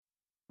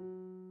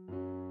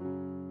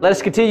Let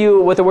us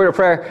continue with a word of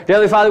prayer. Dear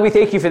Heavenly Father, we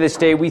thank you for this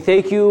day. We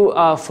thank you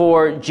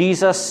for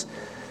Jesus,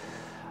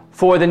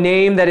 for the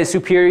name that is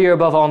superior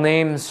above all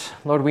names.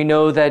 Lord, we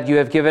know that you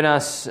have given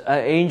us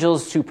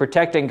angels to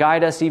protect and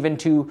guide us, even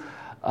to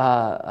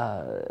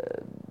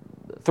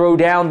throw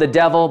down the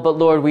devil. But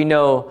Lord, we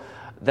know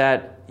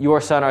that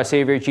your Son, our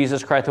Savior,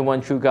 Jesus Christ, the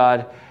one true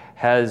God,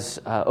 has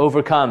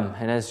overcome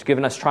and has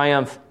given us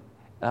triumph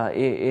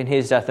in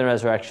his death and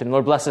resurrection.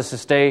 Lord, bless us to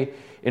stay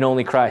in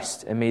only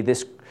Christ, and may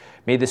this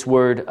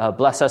word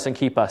bless us and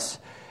keep us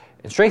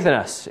and strengthen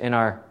us in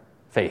our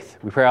faith.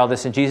 We pray all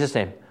this in Jesus'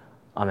 name.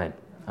 Amen.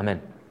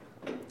 Amen.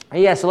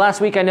 Yeah, so last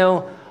week, I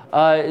know,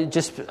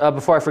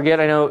 before I forget,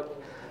 I know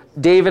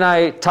Dave and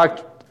I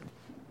talked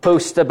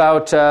post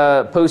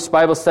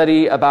Bible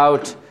study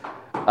about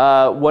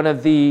one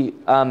of the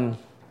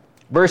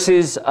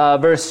verses,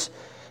 verse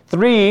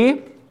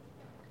 3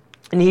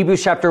 in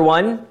Hebrews chapter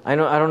 1. I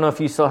don't know if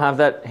you still have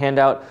that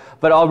handout,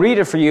 but I'll read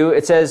it for you.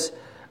 It says,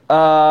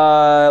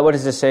 what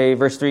does it say?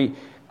 Verse 3.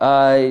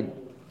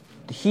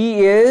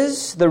 He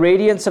is the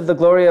radiance of the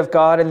glory of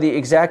God and the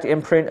exact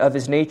imprint of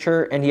his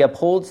nature, and he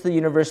upholds the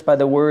universe by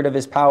the word of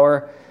his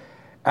power.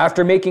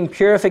 After making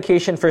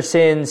purification for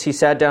sins, he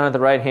sat down at the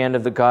right hand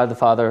of the God the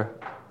Father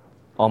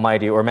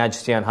Almighty, or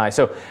Majesty on high.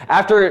 So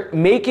after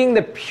making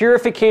the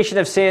purification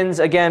of sins,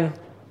 again,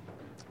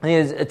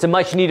 it's a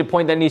much needed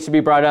point that needs to be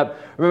brought up.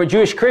 Remember,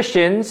 Jewish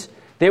Christians,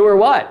 they were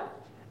what?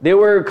 They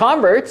were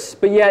converts,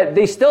 but yet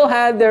they still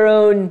had their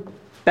own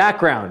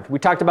background. We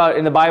talked about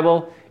in the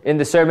Bible, in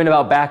the sermon,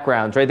 about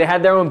backgrounds, right? They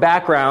had their own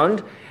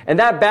background, and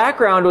that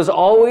background was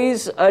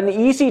always an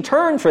easy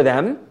turn for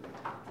them.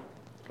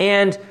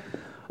 And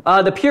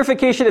the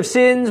purification of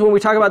sins, when we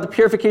talk about the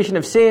purification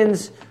of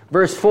sins,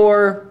 verse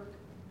 4,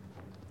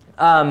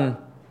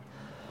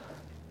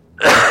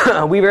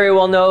 we very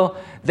well know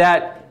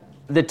that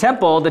the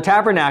temple, the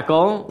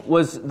tabernacle,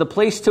 was the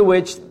place to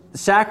which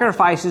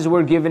sacrifices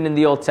were given in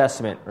the Old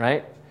Testament,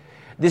 right?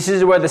 This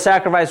is where the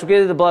sacrifice was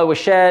given, the blood was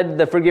shed,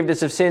 the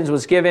forgiveness of sins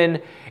was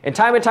given. And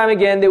time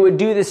again, they would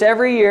do this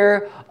every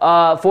year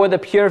for the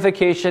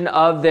purification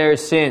of their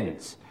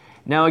sins.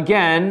 Now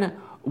again,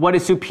 what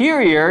is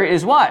superior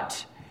is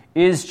what?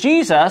 Is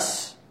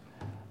Jesus.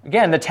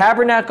 Again, the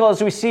tabernacle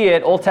as we see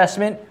it, Old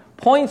Testament,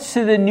 points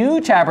to the new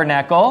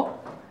tabernacle,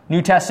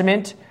 New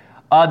Testament,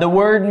 the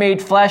Word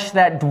made flesh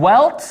that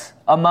dwelt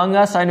among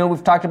us. I know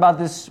we've talked about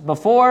this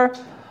before.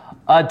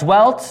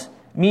 Dwelt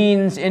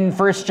means in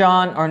 1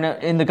 John, or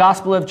in the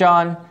Gospel of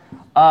John,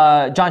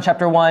 John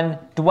chapter 1,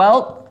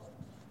 dwelt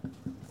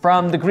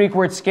from the Greek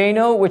word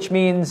skeno, which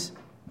means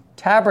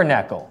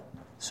tabernacle.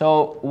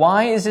 So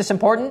why is this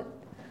important?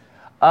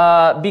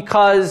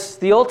 Because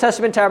the Old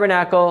Testament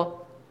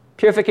tabernacle,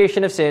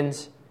 purification of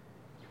sins,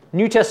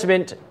 New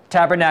Testament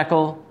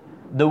tabernacle,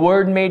 the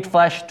Word made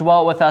flesh,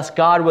 dwelt with us,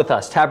 God with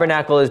us.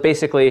 Tabernacle is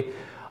basically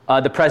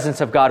the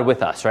presence of God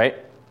with us, right?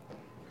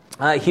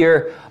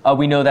 Here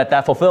we know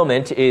that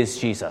fulfillment is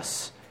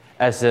Jesus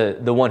as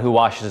the one who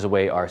washes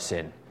away our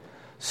sin.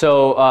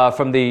 So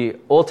from the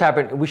old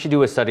tabernacle, we should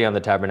do a study on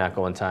the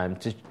tabernacle one time,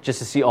 just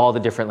to see all the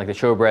different, like the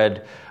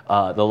showbread,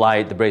 the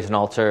light, the brazen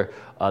altar,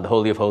 the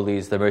Holy of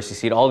Holies, the mercy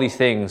seat. All these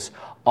things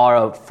are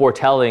a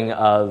foretelling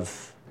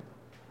of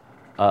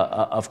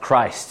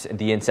Christ,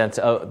 the incense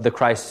of the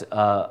Christ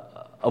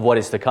of what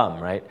is to come,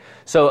 right?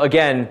 So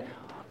again,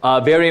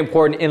 very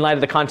important in light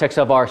of the context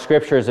of our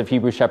scriptures of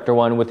Hebrews chapter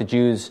 1 with the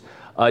Jews,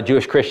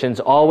 Jewish Christians,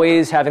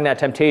 always having that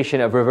temptation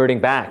of reverting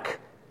back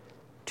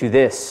to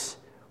this,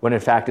 when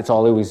in fact it's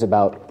always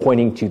about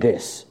pointing to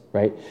this,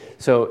 right?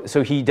 So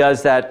he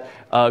does that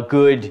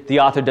the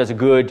author does a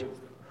good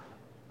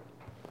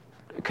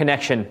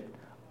connection,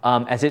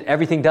 as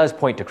everything does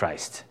point to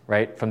Christ,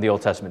 right? From the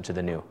Old Testament to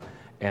the New.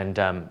 And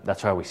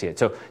that's how we see it.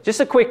 So just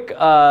a quick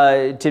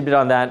tidbit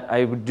on that.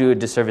 I would do a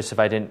disservice if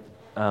I didn't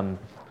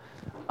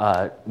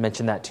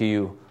mention that to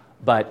you.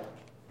 But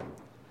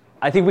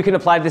I think we can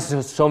apply this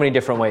in so many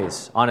different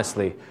ways,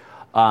 honestly,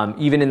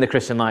 even in the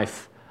Christian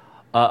life,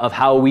 of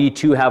how we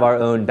too have our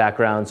own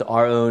backgrounds,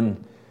 our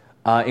own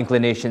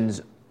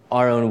inclinations,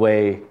 our own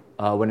way,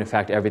 when in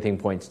fact everything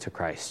points to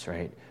Christ,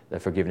 right? The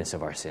forgiveness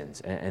of our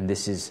sins. And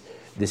this is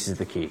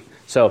the key.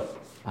 So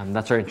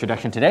that's our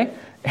introduction today.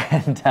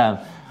 And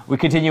we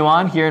continue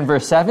on here in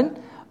verse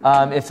 7.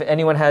 If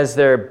anyone has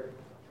their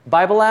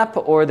Bible app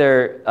or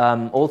their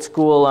old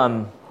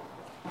school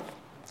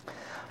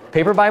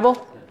paper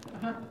Bible,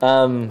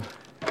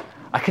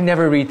 I can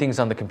never read things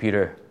on the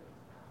computer.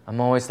 I'm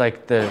always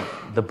like the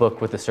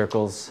book with the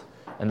circles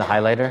and the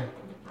highlighter.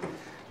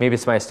 Maybe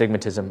it's my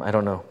astigmatism, I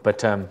don't know.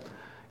 But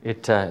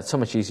it's so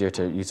much easier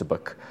to use a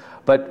book.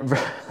 But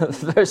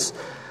verse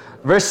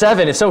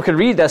 7, if someone could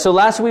read that. So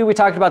last week we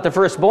talked about the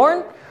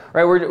firstborn,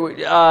 right?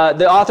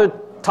 The author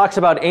talks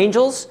about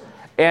angels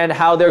and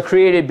how they're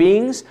created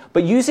beings,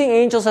 but using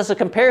angels as a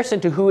comparison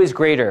to who is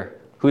greater,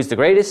 who is the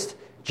greatest?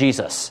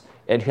 Jesus.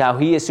 And how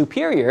he is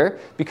superior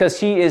because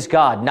he is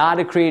God, not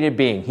a created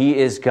being. He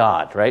is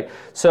God, right?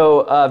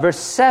 So verse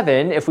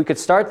 7, if we could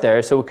start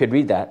there, so we could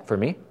read that for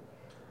me.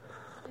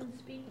 And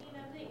speaking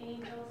of the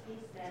angels, he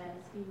says,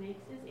 He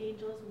makes His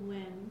angels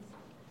winds,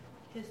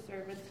 His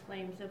servants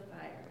flames of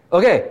fire.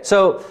 Okay,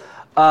 so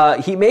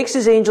He makes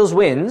His angels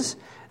winds.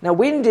 Now,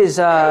 wind is,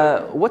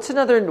 what's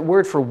another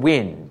word for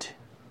wind?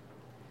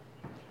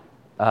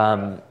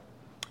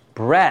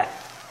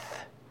 Breath.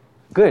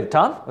 Good.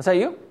 Tom, was that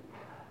you?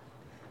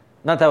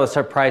 Not that I was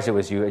surprised it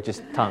was you. It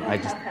just, Tom,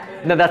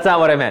 no, that's not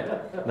what I meant.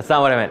 That's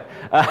not what I meant.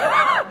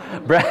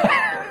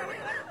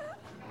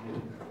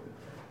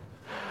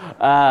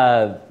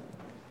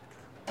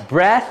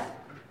 Breath,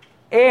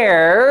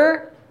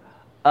 air,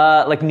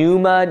 like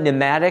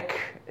pneumatic.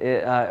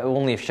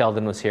 Only if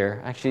Sheldon was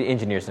here. Actually,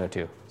 engineers know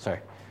too. Sorry.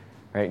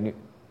 Right?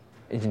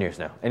 Engineers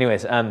know.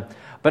 Anyways,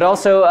 but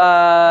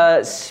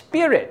also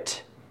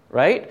spirit,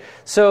 right?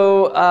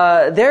 So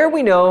there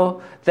we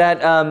know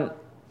that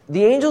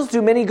the angels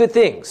do many good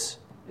things.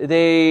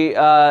 They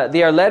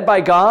are led by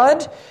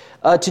God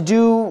to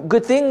do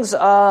good things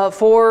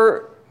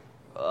for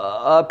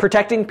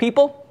protecting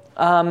people.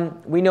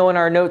 We know in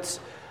our notes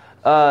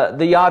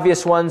the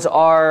obvious ones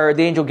are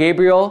the angel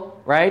Gabriel,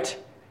 right?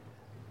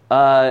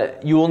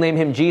 You will name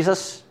him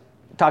Jesus,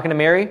 talking to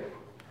Mary.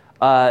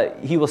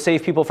 He will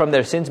save people from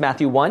their sins,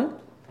 Matthew 1.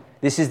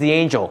 This is the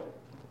angel,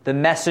 the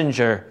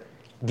messenger,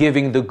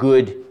 giving the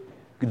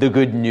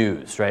good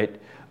news, right?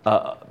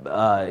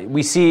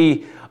 We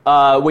see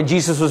when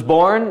Jesus was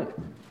born,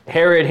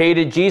 Herod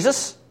hated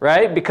Jesus,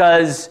 right?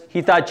 Because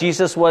he thought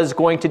Jesus was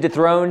going to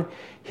dethrone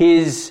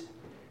his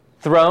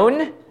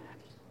throne.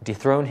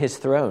 Dethrone his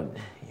throne,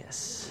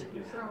 yes.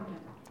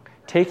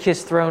 Take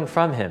his throne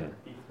from him.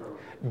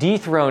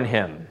 Dethrone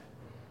him.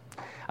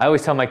 I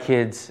always tell my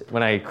kids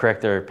when I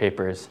correct their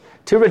papers,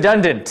 too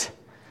redundant.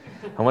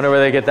 I wonder where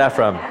they get that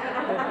from.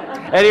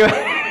 Anyway.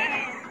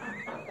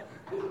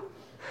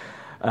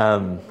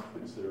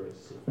 Consider it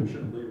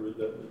sufficiently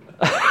redundant.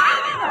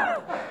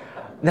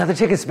 Now they're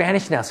taking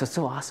Spanish now, so it's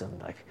so awesome.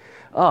 Like,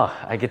 oh,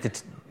 I get to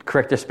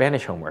correct their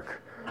Spanish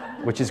homework,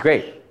 which is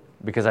great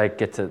because I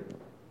get to.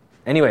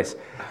 Anyways,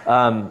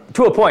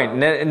 to a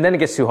point, and then it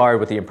gets too hard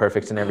with the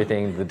imperfects and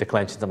everything, the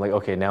declensions. I'm like,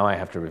 okay, now I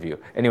have to review.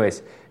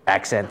 Anyways,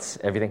 accents,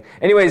 everything.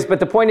 Anyways, but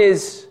the point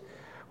is,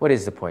 what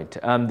is the point?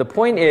 The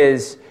point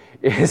is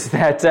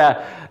that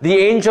the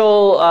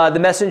angel, the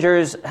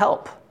messengers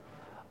help.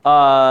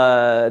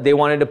 They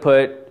wanted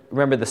to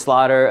remember the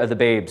slaughter of the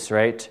babes,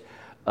 right,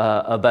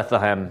 of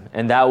Bethlehem.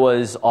 And that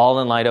was all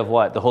in light of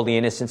what? The holy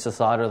innocents, the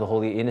slaughter of the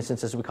holy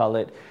innocents, as we call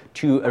it,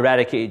 to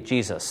eradicate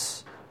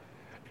Jesus.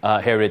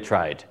 Herod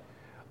tried.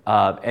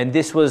 And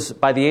this was,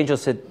 by the angel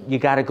said, you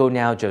got to go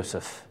now,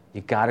 Joseph.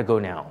 You got to go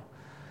now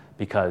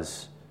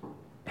because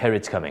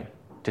Herod's coming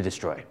to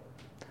destroy.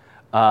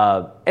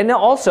 And then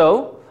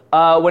also,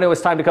 when it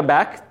was time to come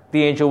back,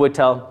 the angel would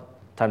tell,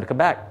 time to come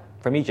back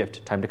from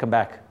Egypt, time to come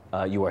back.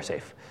 You are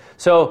safe.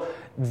 So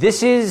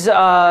this is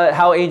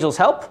how angels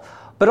help,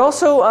 but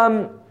also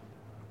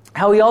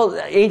how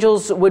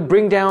angels would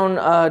bring down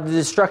the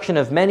destruction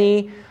of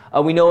many.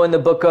 We know in the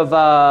book of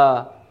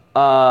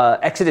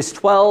Exodus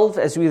 12,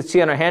 as we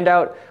see on our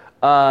handout,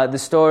 the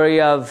story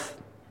of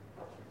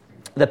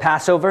the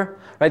Passover,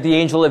 right? The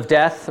angel of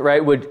death,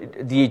 right?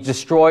 The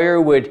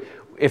destroyer would,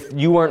 if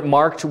you weren't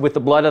marked with the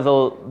blood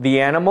of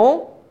the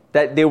animal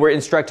that they were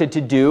instructed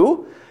to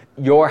do,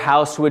 your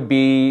house would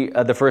be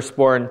the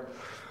firstborn.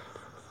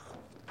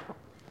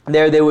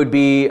 There they would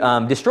be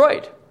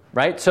destroyed,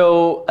 right?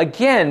 So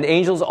again,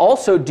 angels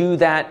also do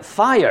that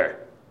fire.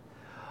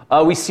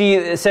 We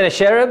see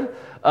Sennacherib,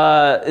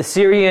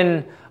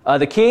 Assyrian,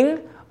 the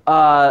king,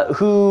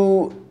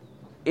 who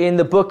in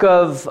the book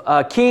of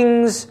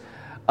Kings,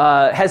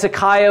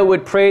 Hezekiah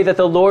would pray that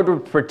the Lord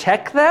would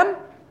protect them.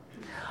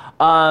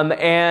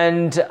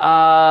 And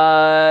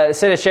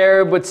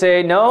Sennacherib would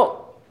say,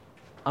 no,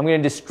 I'm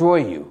going to destroy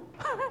you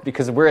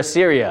because we're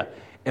Assyria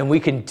and we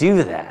can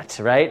do that,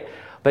 right?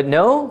 But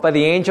no, by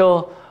the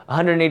angel,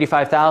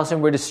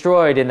 185,000 were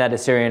destroyed in that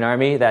Assyrian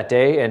army that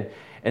day, and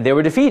they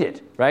were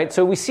defeated, right?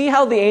 So we see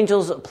how the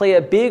angels play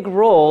a big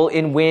role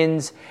in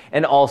winds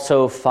and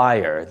also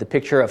fire. The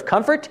picture of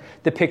comfort,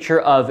 the picture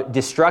of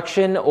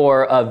destruction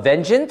or of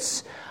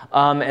vengeance,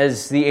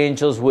 as the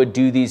angels would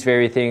do these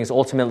very things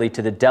ultimately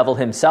to the devil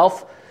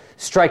himself.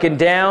 Striking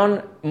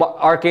down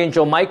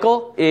Archangel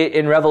Michael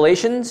in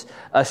Revelations,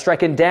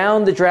 striking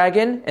down the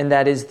dragon, and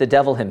that is the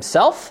devil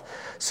himself.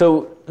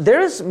 So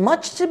there's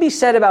much to be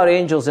said about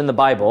angels in the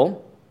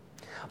Bible,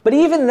 but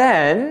even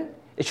then,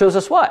 it shows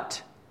us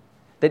what?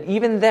 That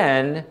even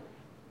then,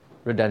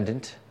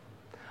 redundant,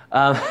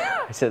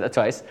 I said that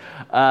twice,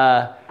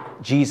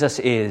 Jesus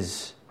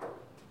is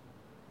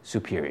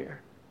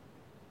superior,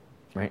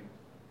 right?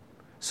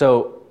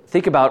 So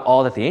think about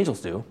all that the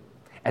angels do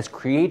as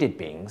created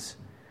beings,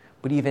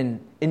 but even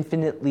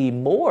infinitely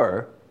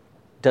more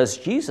does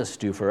Jesus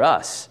do for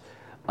us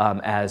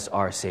as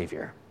our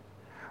Savior.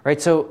 Right?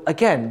 So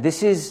again,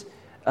 this is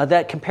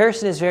that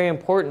comparison is very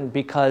important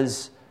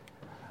because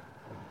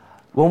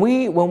when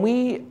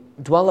we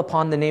dwell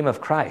upon the name of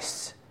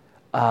Christ,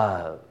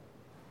 that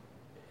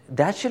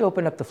should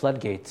open up the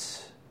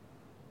floodgates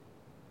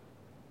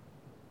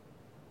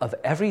of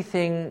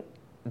everything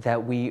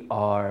that we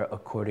are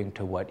according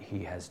to what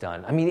he has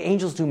done. I mean,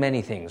 angels do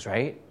many things,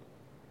 right?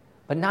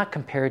 But not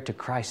compared to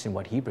Christ and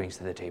what he brings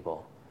to the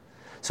table.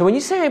 So when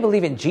you say I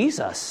believe in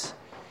Jesus,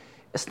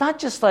 it's not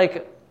just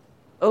like,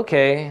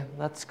 okay,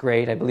 that's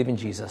great, I believe in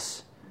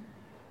Jesus.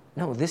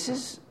 No, this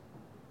is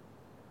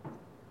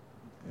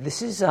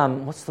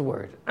what's the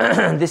word?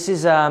 This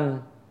is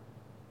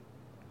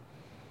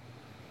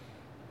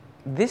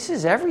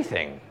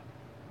everything.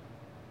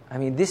 I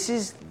mean, this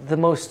is the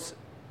most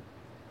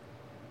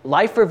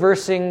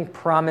life-reversing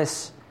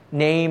promise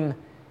name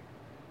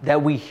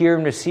that we hear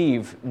and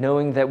receive,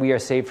 knowing that we are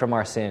saved from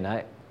our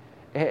sin.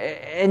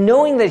 And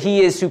knowing that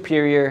he is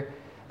superior,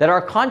 that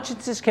our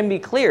consciences can be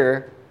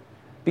clear,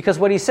 because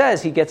what he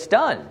says, he gets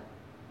done,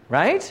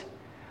 right?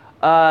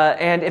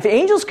 And if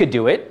angels could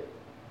do it,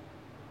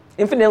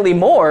 infinitely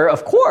more,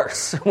 of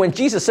course. When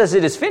Jesus says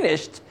it is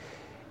finished,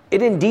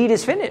 it indeed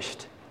is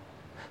finished.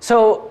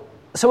 So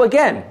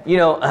again,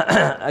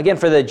 again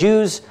for the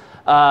Jews,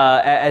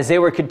 as they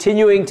were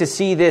continuing to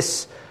see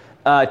this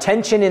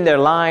tension in their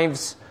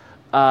lives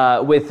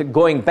with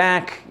going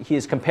back, he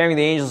is comparing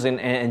the angels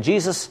and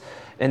Jesus,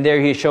 and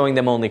there he is showing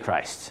them only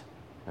Christ.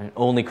 Right?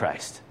 Only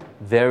Christ.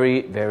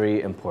 Very,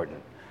 very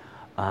important.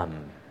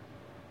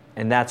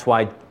 And that's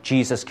why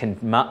Jesus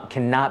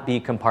cannot be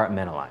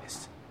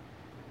compartmentalized.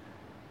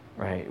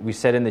 Right? We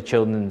said in the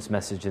children's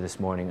message this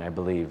morning, I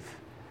believe,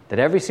 that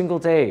every single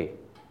day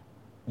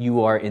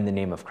you are in the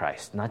name of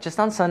Christ. Not just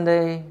on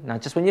Sunday,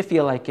 not just when you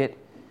feel like it,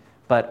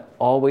 but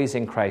always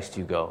in Christ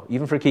you go.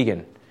 Even for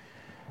Keegan,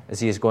 as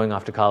he is going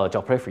off to college,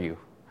 I'll pray for you.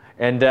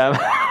 And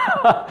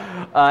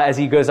as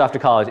he goes off to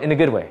college, in a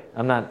good way.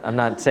 I'm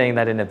not saying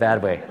that in a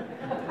bad way.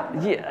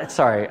 Yeah,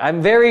 sorry.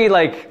 I'm very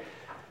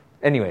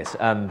anyways,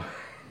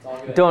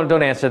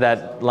 don't answer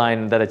that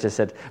line that I just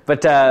said.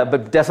 But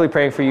definitely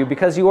praying for you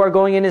because you are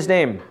going in his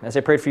name. As I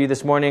prayed for you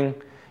this morning,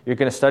 you're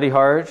going to study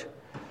hard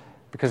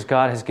because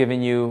God has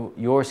given you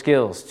your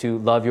skills to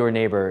love your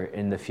neighbor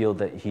in the field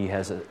that he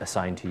has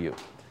assigned to you.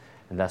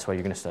 And that's why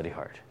you're going to study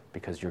hard,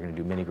 because you're going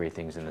to do many great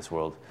things in this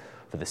world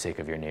for the sake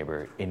of your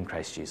neighbor in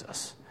Christ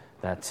Jesus.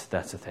 That's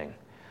the thing.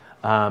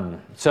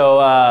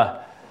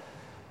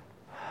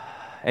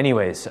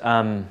 Anyways,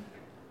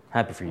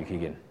 happy for you,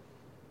 Keegan.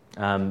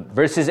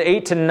 Verses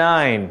 8 to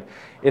 9,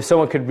 if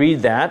someone could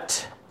read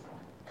that.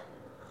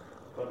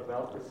 But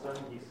about the Son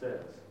he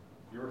says,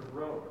 your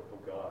throne, O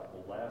God,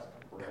 will last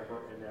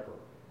forever and ever,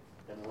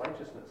 and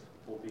righteousness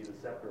will be the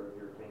scepter of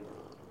your kingdom.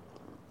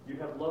 You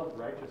have loved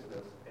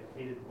righteousness and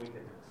hated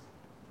wickedness.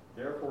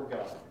 Therefore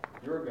God,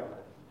 your God,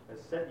 has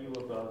set you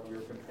above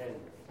your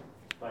companions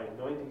by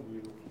anointing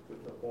you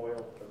with the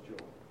oil of joy.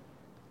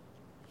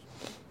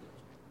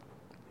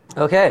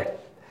 Okay.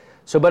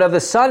 So, but of the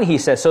Son, he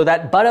says. So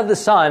that but of the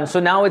Son, so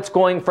now it's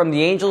going from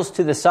the angels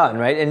to the Son,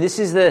 right? And this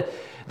is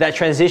that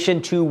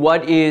transition to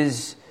what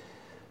is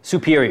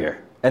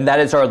superior. And that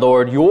is our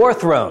Lord, your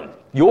throne,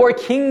 your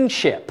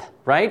kingship,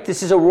 right?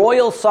 This is a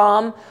royal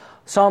psalm,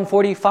 Psalm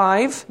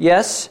 45,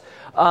 yes.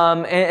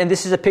 And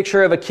this is a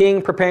picture of a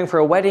king preparing for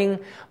a wedding.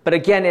 But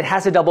again, it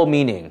has a double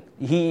meaning.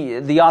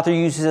 The author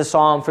uses a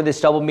psalm for this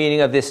double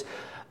meaning of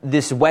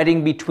this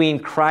wedding between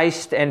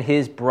Christ and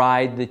his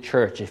bride, the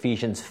church,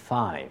 Ephesians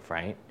 5,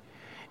 right?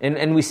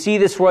 And we see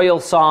this royal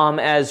psalm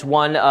as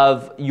one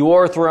of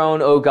your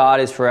throne, O God,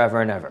 is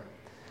forever and ever.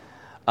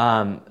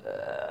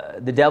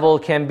 The devil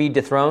can be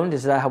dethroned.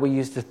 Is that how we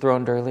used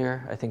dethroned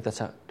earlier? I think that's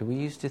how. Do we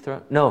use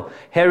dethroned? No,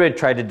 Herod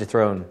tried to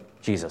dethrone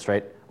Jesus,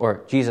 right?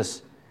 Or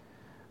Jesus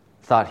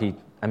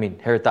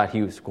Herod thought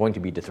he was going to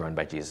be dethroned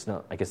by Jesus.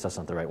 No, I guess that's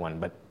not the right one.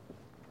 But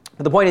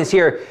the point is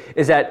here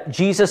is that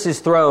Jesus'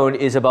 throne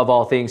is above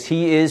all things.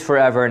 He is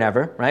forever and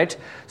ever, right?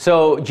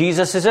 So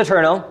Jesus is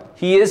eternal.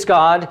 He is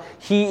God.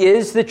 He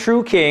is the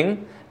true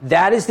king.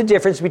 That is the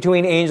difference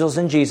between angels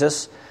and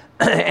Jesus.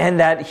 And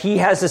that he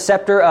has a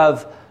scepter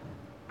of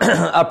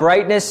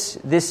uprightness,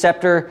 this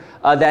scepter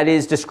that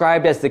is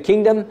described as the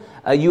kingdom.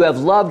 You have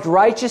loved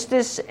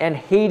righteousness and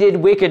hated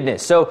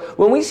wickedness. So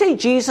when we say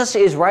Jesus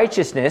is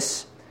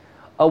righteousness,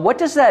 what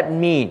does that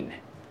mean?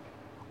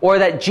 Or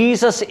that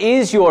Jesus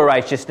is your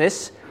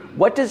righteousness,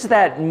 what does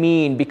that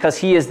mean? Because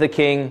he is the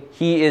king,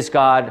 he is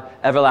God,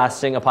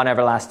 everlasting upon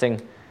everlasting.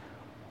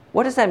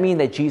 What does that mean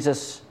that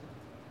Jesus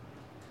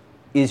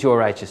is your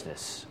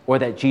righteousness? Or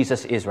that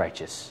Jesus is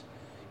righteous?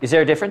 Is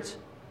there a difference?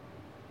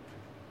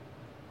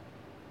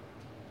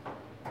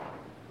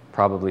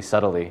 Probably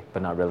subtly,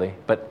 but not really.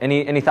 But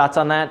any thoughts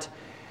on that?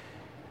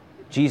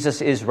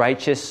 Jesus is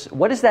righteous.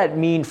 What does that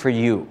mean for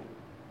you?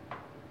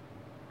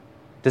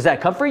 Does that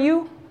comfort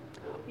you?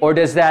 Or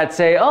does that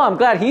say, oh, I'm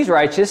glad he's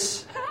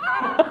righteous?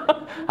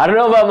 I don't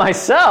know about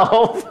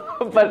myself,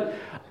 but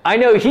I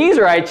know he's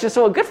righteous,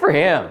 well, good for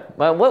him.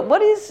 But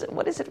what is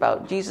it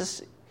about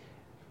Jesus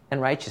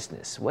and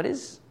righteousness? What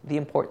is the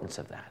importance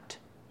of that?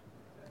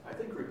 I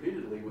think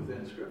repeatedly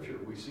within Scripture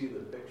we see the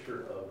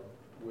picture of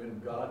when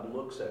God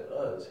looks at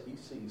us, he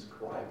sees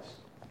Christ.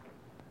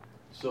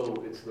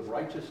 So it's the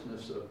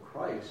righteousness of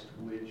Christ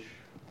which,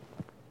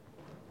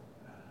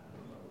 I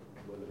don't know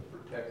whether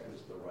protect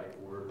is the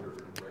right word or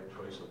the right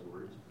choice of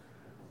words,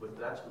 But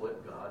that's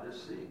what God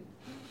is seeing.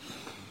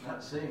 He's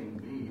not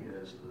seeing me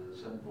as the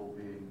sinful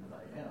being that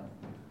I am,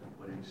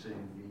 but he's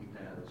seeing me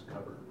as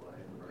covered by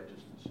the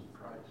righteousness of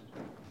Christ.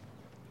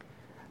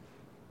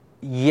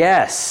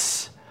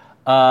 Yes.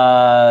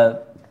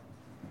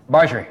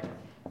 Marjorie.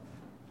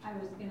 I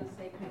was going to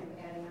say, kind of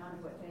adding on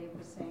to what Dave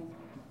was saying,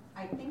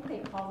 I think they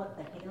call it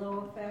the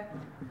halo effect,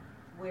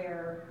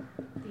 where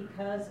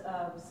because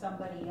of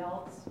somebody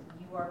else,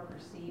 you are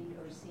perceived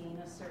or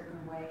seen a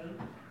certain way.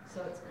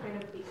 So it's kind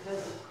of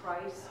because of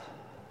Christ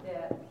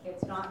that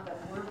it's not that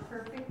we're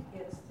perfect,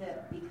 it's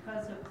that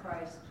because of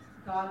Christ,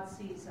 God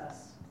sees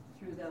us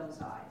through those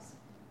eyes.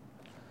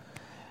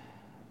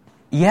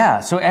 Yeah,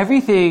 so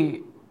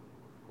everything,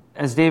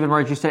 as Dave and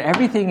Marjorie said,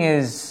 everything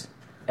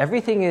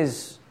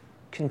is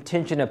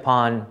contingent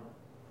upon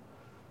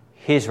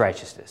his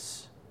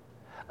righteousness.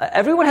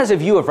 Everyone has a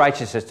view of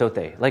righteousness, don't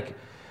they? Like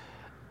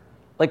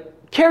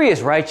Carrie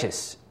is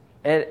righteous,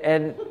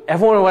 and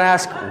everyone would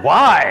ask,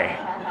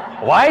 why?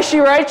 Why is she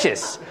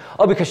righteous?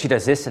 Oh, because she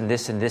does this and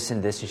this and this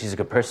and this, and she's a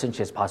good person. She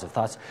has positive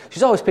thoughts.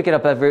 She's always picking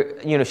up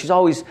she's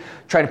always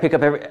trying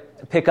to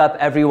pick up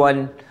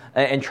everyone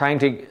and trying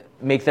to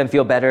make them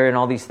feel better and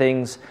all these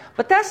things.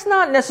 But that's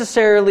not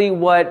necessarily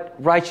what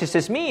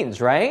righteousness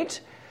means,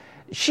 right?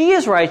 She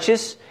is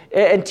righteous,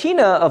 and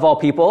Tina, of all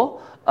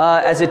people,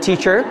 as a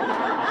teacher,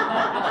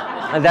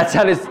 and that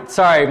sounded,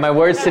 sorry, my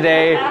words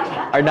today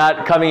are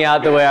not coming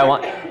out the way I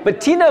want. But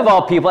Tina, of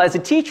all people, as a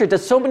teacher,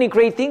 does so many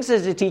great things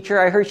as a teacher.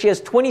 I heard she has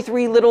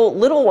 23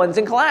 little ones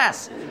in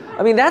class.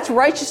 I mean, that's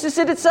righteousness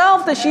in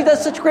itself, that she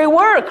does such great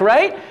work,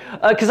 right?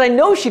 Because I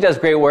know she does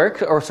great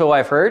work, or so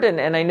I've heard,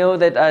 and I know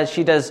that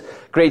she does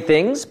great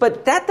things,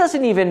 but that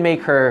doesn't even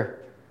make her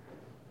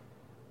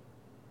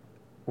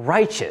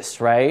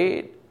righteous,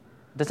 right?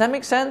 Does that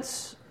make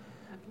sense?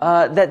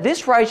 That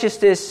this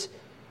righteousness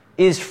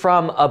is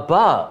from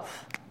above,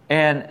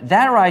 and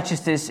that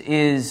righteousness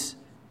is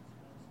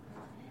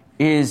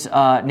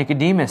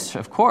Nicodemus,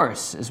 of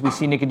course, as we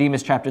see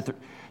Nicodemus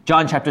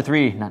John chapter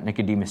 3, not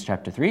Nicodemus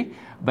chapter 3,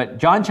 but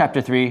John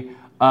chapter 3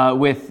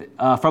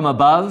 from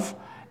above.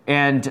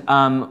 And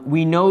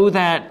we know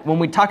that when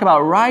we talk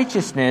about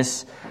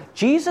righteousness,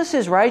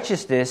 Jesus'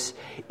 righteousness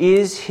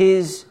is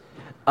his,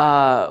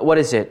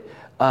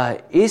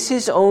 is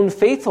his own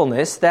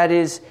faithfulness, that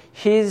is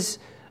his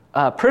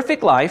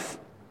perfect life,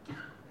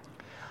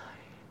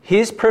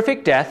 his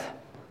perfect death,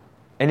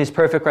 and his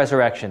perfect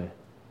resurrection.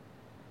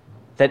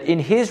 That in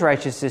his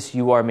righteousness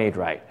you are made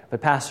right.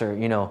 But Pastor,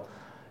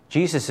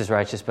 Jesus is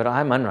righteous, but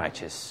I'm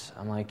unrighteous.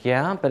 I'm like,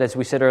 yeah, but as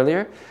we said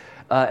earlier,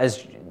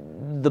 as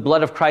the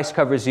blood of Christ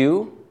covers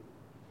you,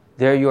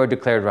 there you are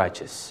declared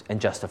righteous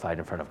and justified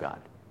in front of God.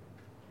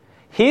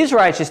 His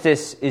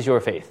righteousness is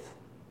your faith,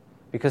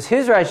 because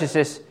his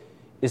righteousness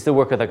is the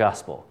work of the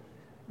gospel.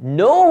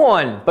 No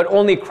one but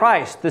only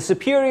Christ, the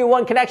superior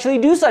one, can actually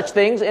do such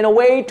things in a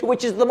way to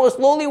which is the most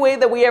lowly way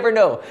that we ever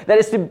know. That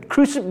is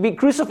to be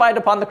crucified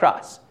upon the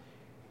cross.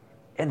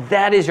 And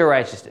that is your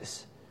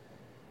righteousness.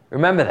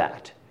 Remember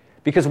that.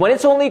 Because when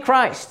it's only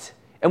Christ,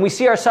 and we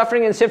see our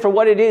suffering and sin for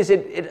what it is,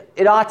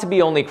 it ought to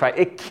be only Christ.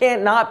 It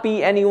cannot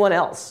be anyone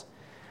else.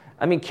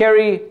 I mean,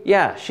 Carrie,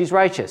 yeah, she's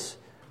righteous.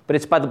 But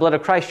it's by the blood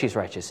of Christ she's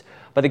righteous.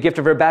 By the gift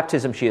of her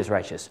baptism she is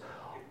righteous.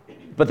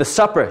 But the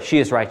supper, she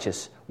is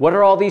righteous. What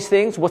are all these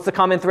things? What's the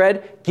common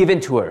thread? Given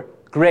to her.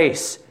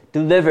 Grace.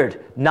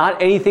 Delivered.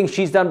 Not anything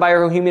she's done by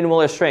her human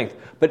will or strength,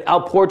 but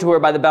outpoured to her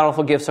by the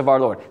bountiful gifts of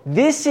our Lord.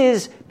 This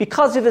is,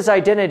 because of his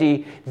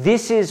identity,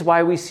 this is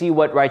why we see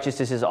what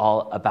righteousness is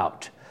all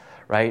about,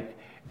 right?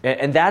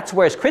 And that's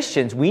where, as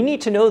Christians, we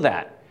need to know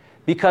that.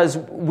 Because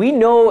we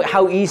know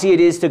how easy it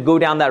is to go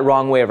down that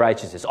wrong way of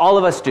righteousness. All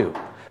of us do.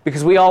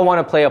 Because we all want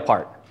to play a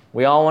part.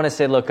 We all want to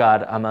say, look,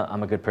 God,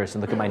 I'm a good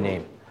person. Look at my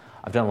name.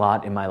 I've done a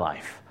lot in my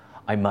life.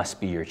 I must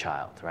be your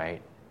child,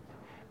 right?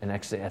 And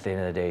at the end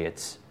of the day,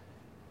 it's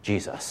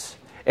Jesus.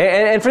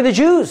 And for the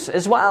Jews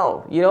as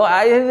well.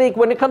 I think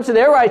when it comes to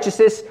their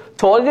righteousness,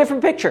 totally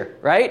different picture,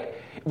 right?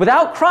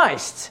 Without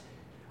Christ,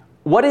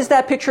 what is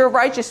that picture of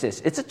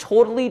righteousness? It's a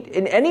totally,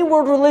 in any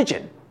world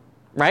religion,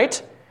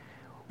 right?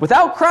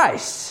 Without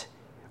Christ,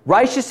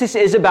 righteousness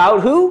is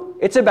about who?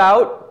 It's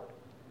about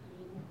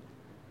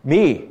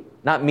me.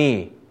 Not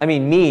me. I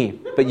mean me,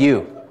 but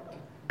you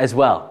as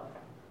well.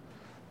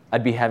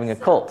 I'd be having a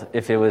cult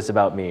if it was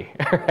about me,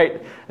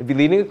 right? I'd be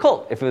leading a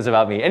cult if it was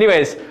about me.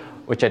 Anyways,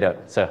 which I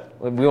don't, so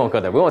we won't go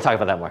there. We won't talk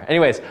about that more.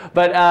 Anyways,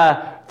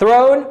 but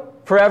throne,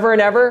 forever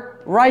and ever,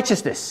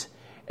 righteousness.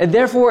 And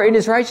therefore, in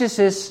his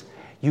righteousness,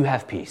 you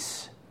have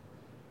peace.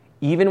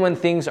 Even when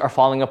things are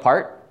falling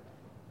apart,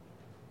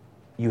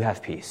 you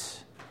have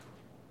peace.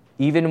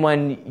 Even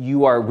when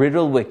you are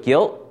riddled with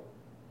guilt,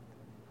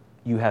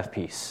 you have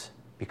peace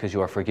because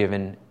you are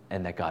forgiven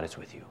and that God is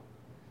with you.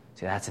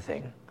 See, that's the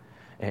thing.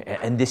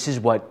 And this is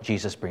what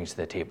Jesus brings to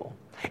the table.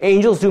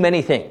 Angels do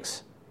many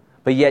things,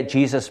 but yet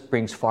Jesus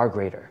brings far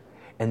greater,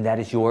 and that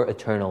is your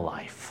eternal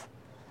life.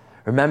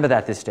 Remember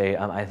that this day.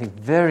 I think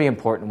very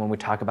important when we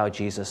talk about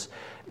Jesus,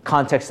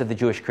 context of the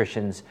Jewish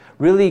Christians,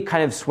 really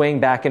kind of swaying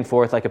back and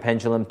forth like a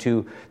pendulum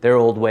to their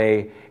old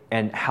way,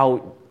 and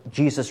how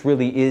Jesus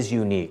really is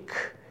unique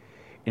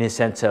in a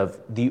sense of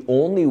the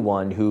only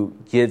one who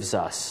gives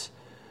us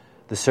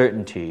the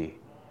certainty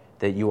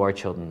that you are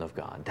children of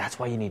God. That's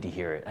why you need to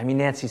hear it. I mean,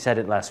 Nancy said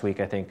it last week,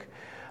 I think.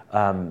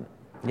 When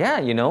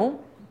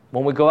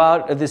we go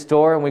out of this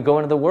door and we go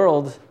into the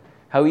world,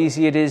 how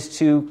easy it is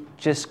to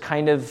just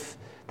kind of,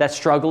 that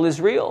struggle is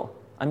real.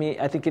 I mean,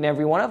 I think in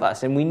every one of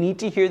us. And we need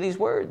to hear these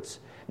words.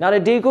 Not a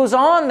day goes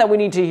on that we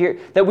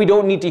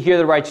don't need to hear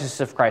the righteousness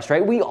of Christ,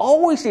 right? We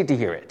always need to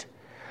hear it.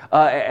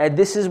 And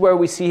this is where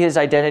we see his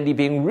identity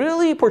being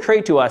really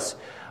portrayed to us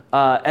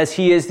as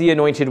he is the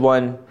anointed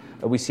one,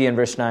 we see in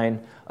verse 9,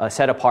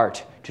 set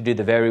apart to do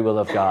the very will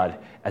of God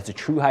as a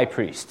true high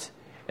priest,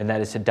 and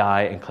that is to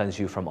die and cleanse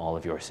you from all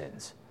of your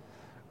sins.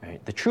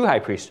 Right? The true high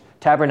priest,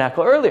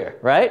 tabernacle earlier,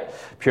 right?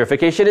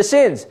 Purification of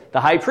sins, the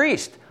high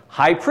priest,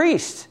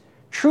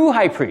 true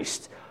high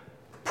priest,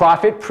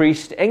 prophet,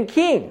 priest, and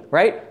king,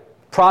 right?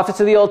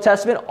 Prophets of the Old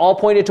Testament all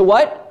pointed to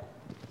what?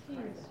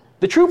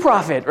 The true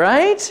prophet,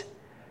 right?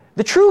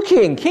 The true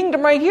king,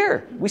 kingdom right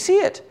here. We see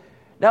it.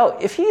 Now,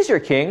 if he's your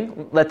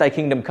king, let thy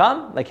kingdom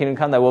come,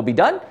 thy will be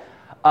done.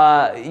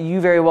 You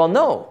very well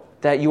know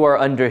that you are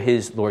under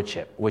his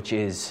lordship, which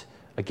is,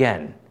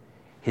 again,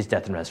 his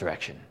death and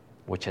resurrection,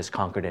 which has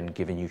conquered and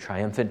given you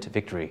triumphant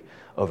victory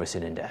over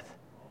sin and death.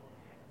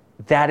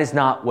 That is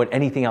not what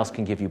anything else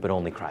can give you, but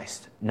only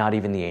Christ. Not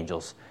even the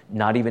angels,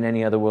 not even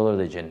any other world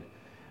religion,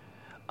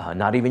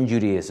 not even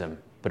Judaism,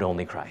 but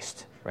only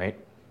Christ, right?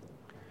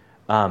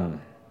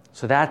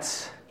 So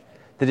that's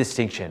the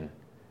distinction.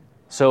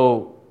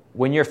 So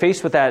when you're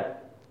faced with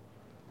that,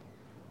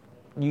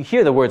 you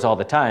hear the words all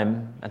the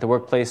time at the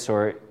workplace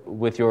or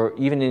with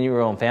even in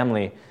your own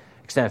family,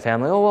 extended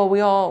family. Oh, well,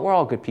 we're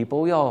all good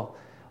people. We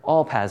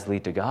all paths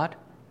lead to God,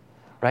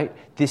 right?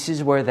 This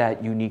is where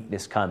that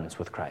uniqueness comes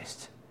with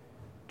Christ,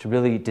 to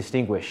really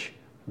distinguish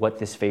what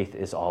this faith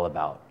is all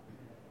about.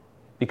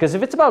 Because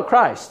if it's about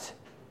Christ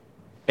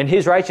and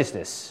his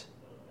righteousness,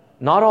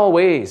 not all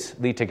ways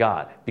lead to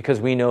God, because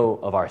we know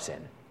of our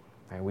sin.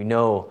 Right? We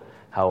know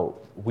how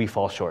we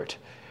fall short,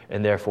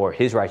 and therefore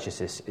his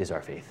righteousness is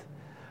our faith.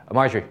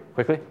 Marjorie,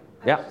 quickly.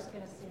 I was just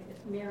going to say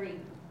that Mary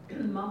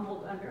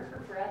mumbled under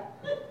her breath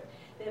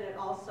that it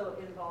also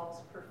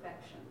involves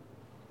perfection.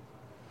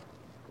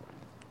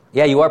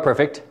 Yeah, you are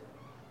perfect.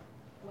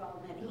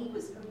 Well,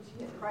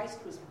 that Christ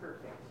was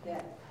perfect.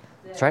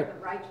 That's right.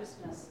 The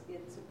righteousness,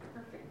 it's a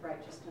perfect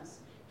righteousness.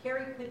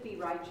 Carrie could be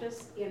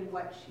righteous in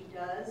what she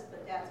does,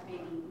 but that's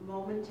maybe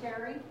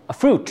momentary. A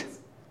fruit.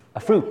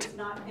 It's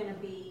not going to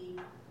be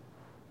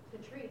the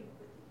tree.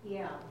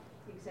 Yeah,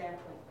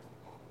 exactly.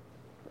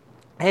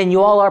 And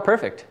you all are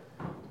perfect.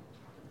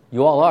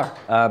 You all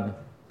are,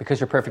 because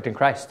you're perfect in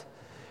Christ.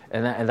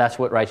 And that's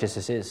what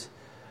righteousness is.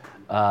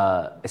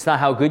 It's not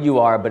how good you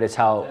are, but it's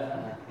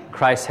how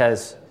Christ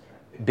has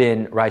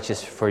been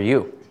righteous for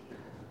you.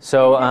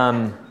 So,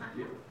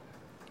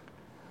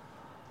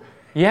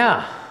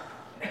 yeah.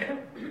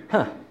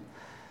 Huh.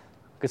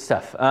 Good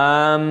stuff.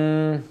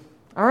 All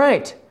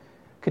right.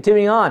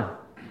 Continuing on.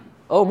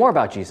 Oh, more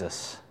about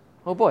Jesus.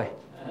 Oh, boy.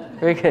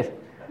 Very good.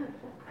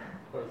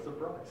 What a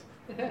surprise.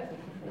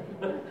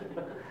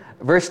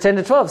 Verse 10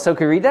 to 12. So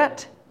can you read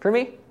that for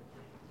me?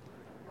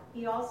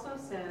 He also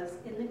says,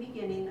 in the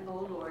beginning,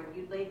 O Lord,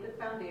 you laid the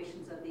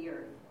foundations of the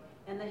earth,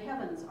 and the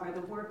heavens are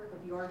the work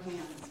of your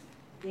hands.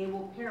 They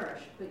will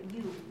perish, but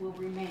you will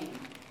remain.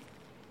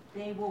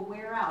 They will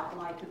wear out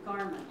like a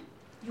garment.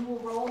 You will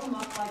roll them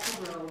up like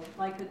a robe.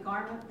 Like a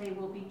garment they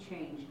will be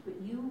changed, but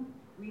you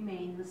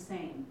remain the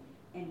same,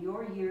 and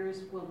your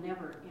years will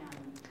never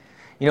end.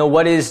 You know,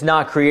 what is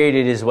not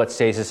created is what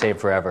stays the same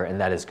forever,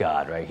 and that is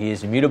God, right? He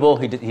is immutable,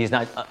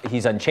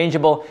 he's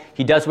unchangeable,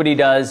 he does what he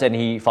does, and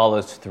he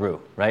follows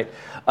through, right?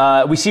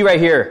 We see right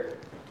here,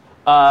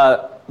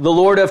 the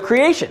Lord of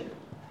creation.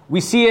 We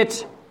see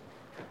it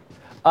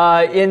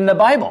in the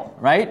Bible,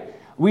 right?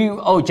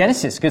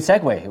 Genesis, good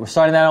segue. We're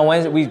starting that on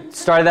Wednesday. We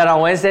started that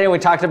on Wednesday, and we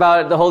talked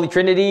about the Holy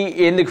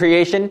Trinity in the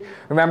creation.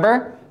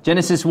 Remember?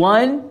 Genesis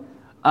 1.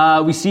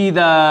 We see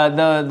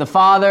the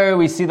Father,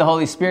 we see the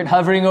Holy Spirit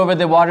hovering over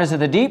the waters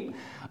of the deep,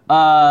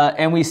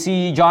 and we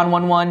see John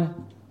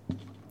 1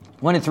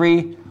 and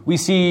 3. We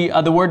see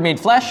the Word made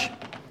flesh,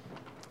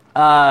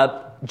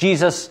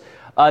 Jesus,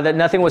 that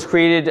nothing was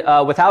created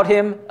without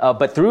him,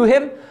 but through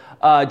him,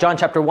 John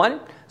chapter 1.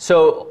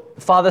 So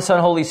Father, Son,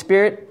 Holy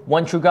Spirit,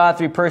 one true God,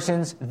 three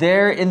persons,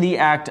 they're in the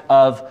act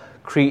of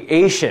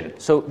creation.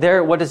 So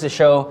there, what does it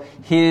show?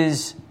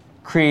 His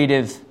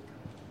creative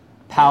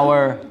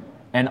power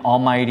and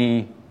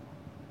almightiness.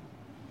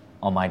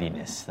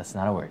 That's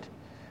not a word.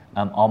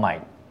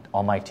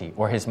 Almighty,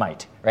 or his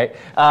might, right?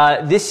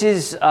 This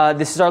is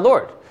our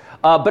Lord.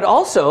 But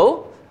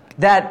also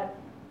that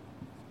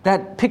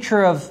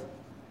picture of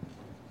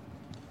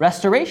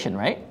restoration,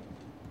 right?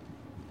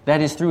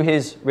 That is through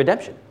his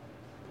redemption.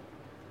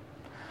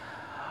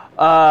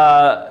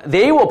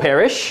 They will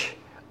perish,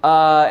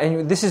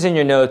 and this is in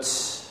your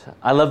notes.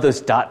 I love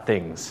those dot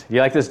things. You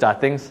like those dot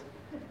things?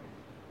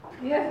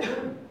 Yeah.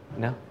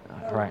 No?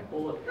 All right.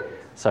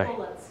 Sorry.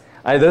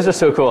 Those are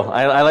so cool.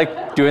 I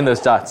like doing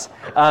those dots.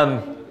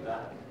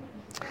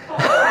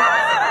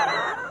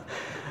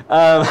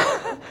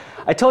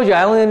 I told you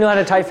I only know how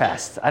to type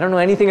fast. I don't know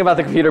anything about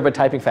the computer but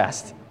typing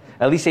fast.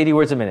 At least 80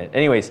 words a minute.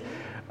 Anyways,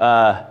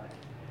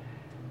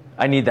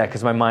 I need that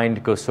because my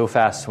mind goes so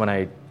fast when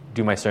I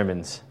do my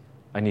sermons.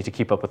 I need to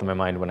keep up with my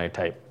mind when I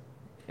type,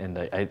 and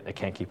I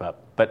can't keep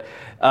up. But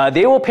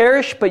they will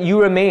perish, but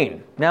you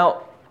remain.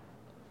 Now,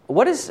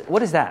 what is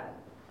that?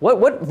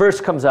 What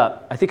verse comes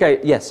up?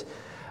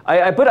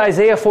 I put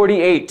Isaiah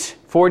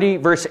 40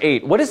 verse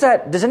 8. What is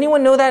that? Does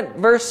anyone know that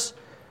verse?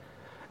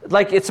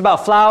 Like it's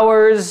about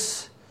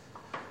flowers,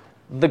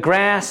 the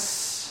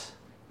grass,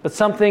 but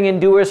something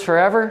endures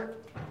forever.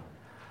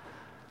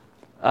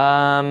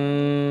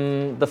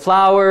 The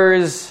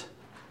flowers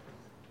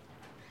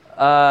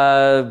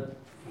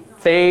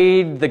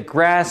fade, the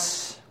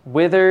grass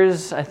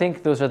withers. I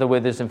think those are the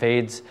withers and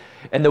fades.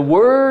 And the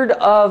word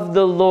of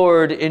the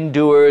Lord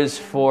endures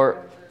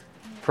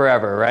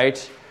forever, right?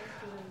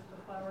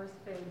 The flowers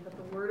fade, but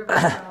the word of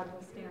God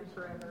will stand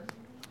forever.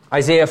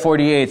 Isaiah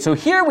 48. So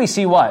here we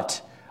see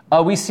what?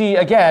 We see,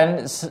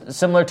 again,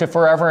 similar to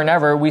forever and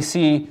ever, we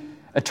see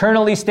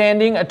eternally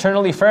standing,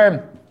 eternally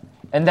firm.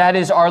 And that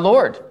is our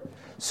Lord.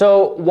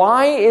 So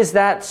why is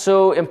that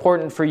so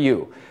important for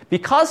you?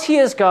 Because he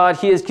is God,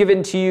 he has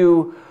given to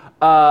you,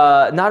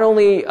 not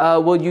only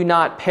will you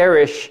not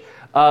perish,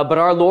 but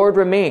our Lord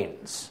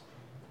remains.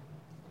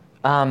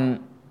 That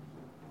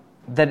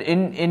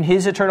in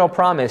his eternal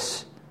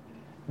promise,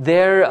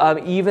 there,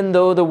 even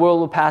though the world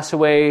will pass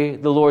away,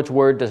 the Lord's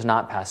word does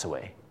not pass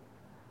away.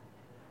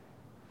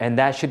 And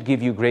that should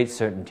give you great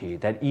certainty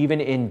that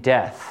even in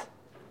death,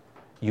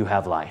 you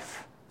have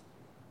life.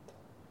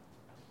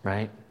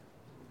 Right?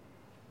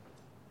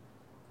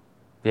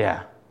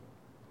 Yeah.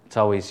 It's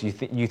always, you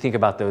think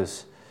about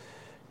those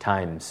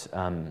times,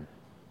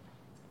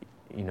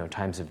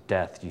 times of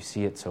death. You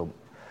see it so,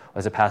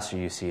 as a pastor,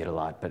 you see it a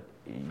lot, but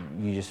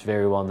you just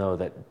very well know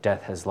that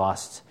death has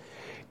lost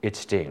its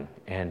sting.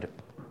 And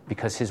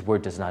because his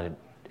word does not,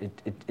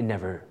 it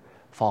never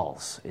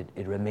falls.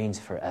 It remains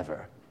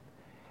forever.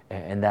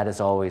 And that is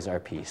always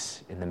our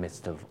peace in the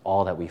midst of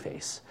all that we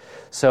face.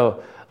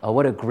 So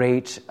what a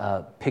great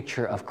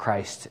picture of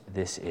Christ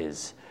this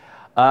is.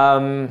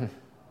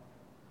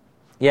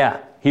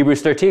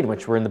 Hebrews 13,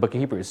 which we're in the book of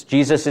Hebrews.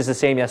 Jesus is the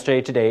same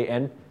yesterday, today,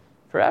 and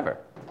forever.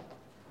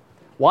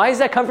 Why is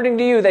that comforting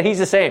to you that he's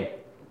the same?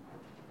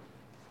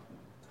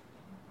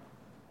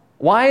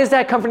 Why is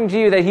that comforting to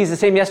you that he's the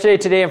same yesterday,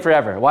 today, and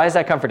forever? Why is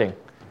that comforting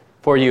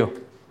for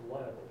you?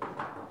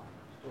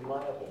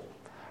 Reliable.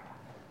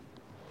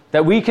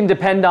 That we can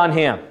depend on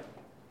him.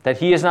 That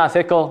he is not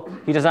fickle.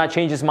 He does not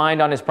change his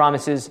mind on his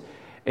promises.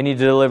 And he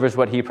delivers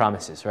what he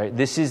promises, right?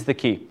 This is the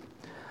key.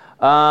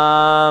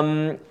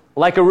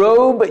 Like a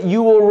robe,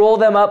 you will roll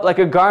them up. Like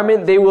a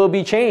garment, they will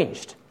be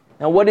changed.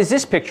 Now, what is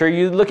this picture?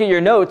 You look at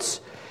your notes,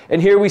 and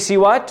here we see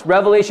what?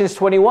 Revelations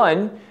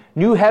 21,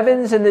 new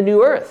heavens and the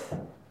new earth.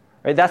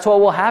 Right? That's what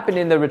will happen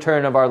in the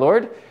return of our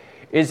Lord,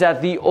 is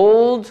that the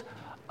old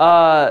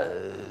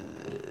will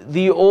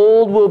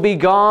be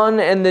gone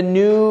and the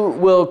new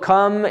will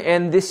come,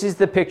 and this is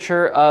the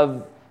picture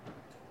of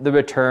the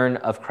return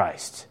of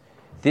Christ.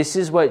 This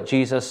is what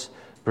Jesus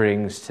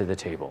brings to the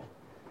table.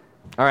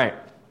 All right.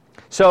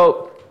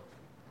 So,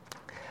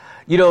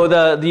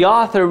 the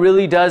author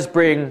really does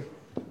bring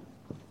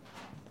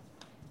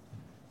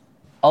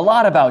a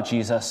lot about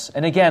Jesus.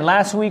 And again,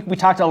 last week we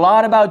talked a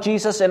lot about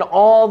Jesus and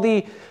all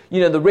the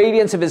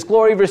radiance of his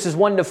glory, verses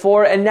 1 to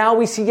 4. And now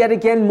we see yet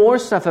again more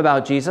stuff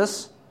about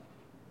Jesus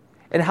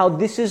and how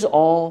this is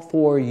all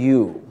for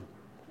you.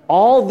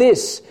 All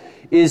this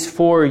is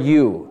for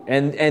you.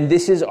 And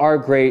this is our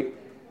great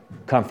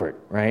comfort,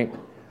 right?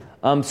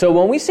 So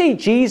when we say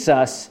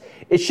Jesus,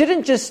 it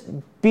shouldn't just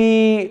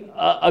be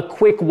a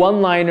quick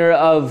one-liner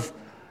of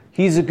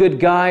he's a good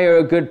guy or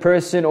a good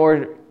person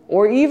or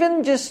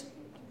even just,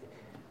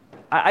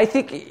 I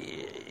think,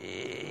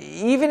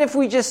 even if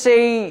we just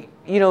say,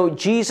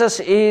 Jesus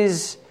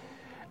is,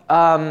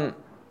 I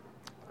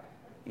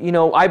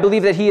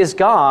believe that he is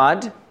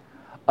God,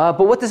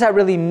 but what does that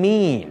really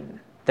mean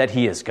that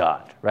he is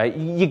God, right?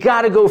 You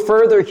got to go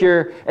further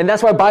here, and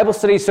that's why Bible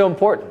study is so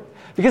important.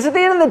 Because at the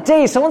end of the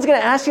day, someone's going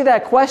to ask you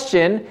that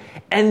question,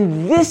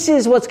 and this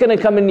is what's going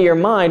to come into your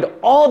mind,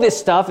 all this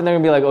stuff, and they're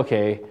going to be like,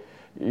 okay,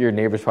 your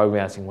neighbor's probably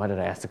asking, why did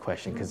I ask the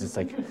question? Because it's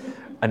like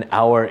an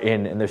hour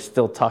in, and they're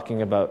still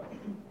talking about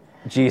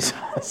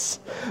Jesus.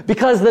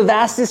 Because the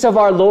vastness of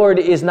our Lord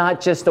is not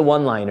just a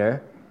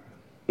one-liner.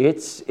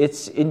 It's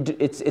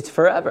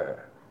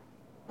forever.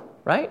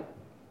 Right?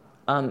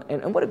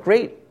 And what a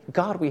great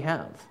God we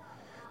have.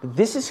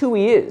 This is who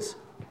he is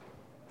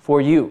for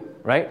you,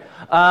 right?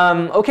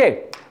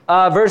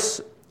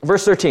 Verse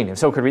 13. If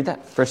someone could read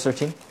that. Verse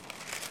 13.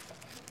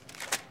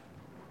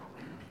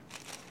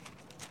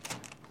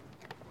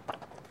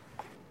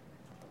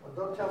 Well,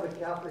 don't tell the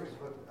Catholics,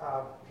 but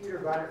Peter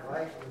got it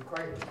right when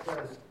Christ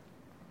says,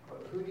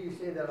 who do you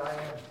say that I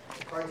am?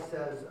 Christ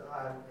says,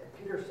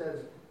 Peter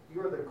says,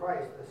 you are the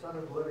Christ, the Son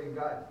of the living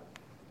God.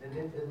 And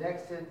then the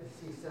next sentence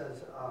he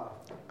says,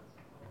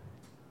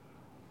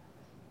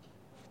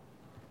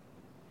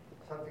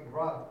 something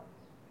wrong.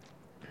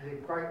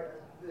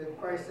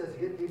 Christ says,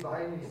 "Get thee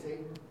behind me,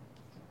 Satan,"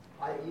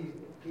 i.e.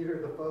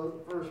 Peter, the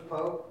first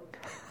pope.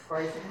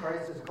 Christ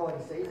is calling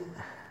Satan.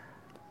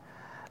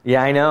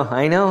 Yeah, I know.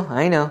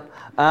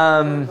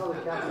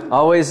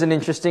 Always an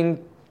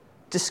interesting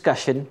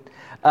discussion.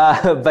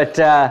 But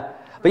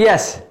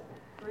yes.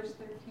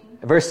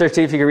 Verse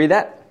 13, if you can read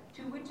that.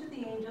 To which of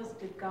the angels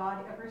did God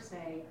ever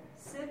say,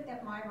 "Sit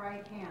at my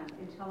right hand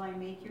until I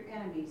make your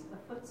enemies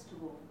a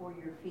footstool for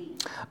your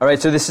feet"? All right,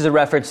 so this is a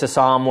reference to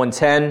Psalm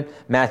 110,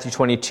 Matthew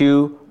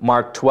 22,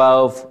 Mark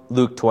 12,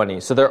 Luke 20.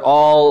 So they're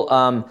all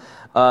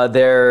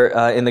there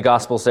in the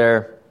Gospels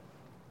there.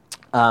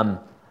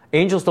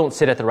 Angels don't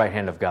sit at the right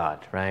hand of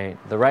God, right?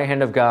 The right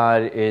hand of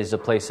God is a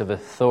place of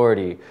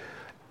authority.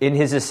 In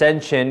his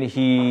ascension,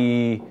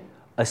 he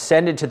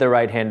ascended to the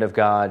right hand of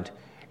God,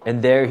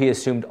 and there he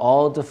assumed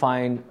all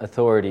divine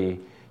authority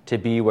to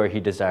be where he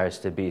desires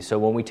to be. So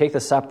when we take the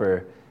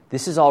supper,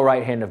 this is all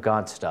right hand of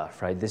God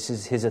stuff, right? This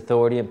is his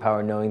authority and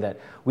power, knowing that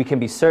we can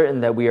be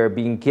certain that we are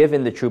being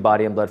given the true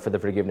body and blood for the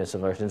forgiveness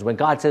of our sins. When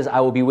God says, "I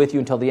will be with you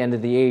until the end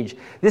of the age,"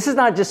 this is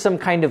not just some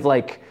kind of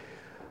like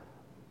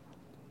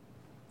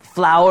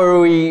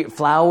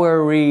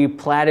flowery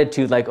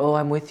platitude like, "Oh,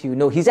 I'm with you."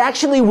 No, he's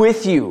actually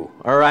with you,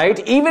 all right?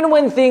 Even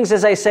when things,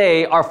 as I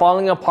say, are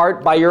falling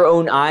apart by your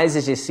own eyes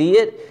as you see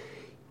it,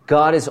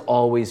 God is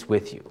always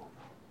with you,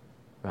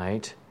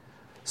 right?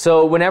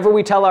 So whenever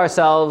we tell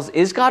ourselves,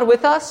 is God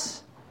with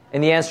us?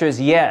 And the answer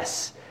is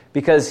yes,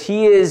 because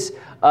he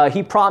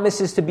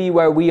promises to be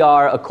where we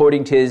are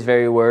according to his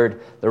very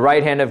word, the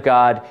right hand of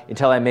God,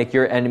 until I make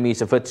your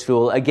enemies a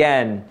footstool.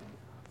 Again,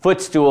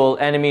 footstool,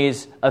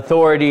 enemies,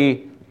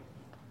 authority,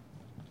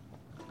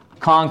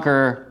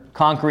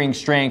 conquering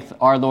strength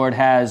our Lord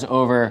has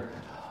over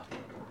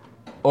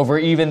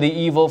even the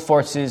evil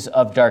forces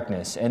of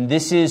darkness. And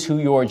this is who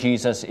your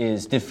Jesus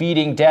is,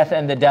 defeating death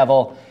and the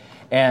devil,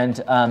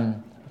 and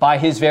by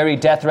his very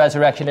death,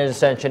 resurrection, and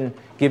ascension,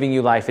 giving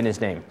you life in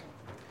his name.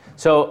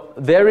 So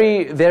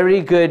very, very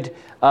good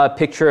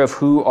picture of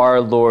who our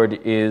Lord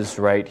is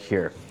right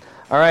here.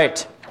 All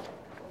right.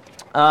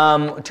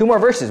 2 more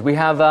verses. We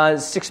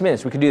have 6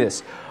 minutes. We can do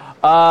this.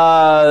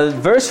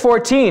 Verse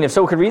 14, if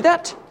so, we could read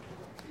that.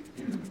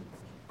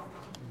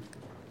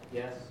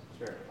 Yes,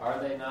 sure. Are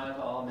they not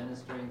all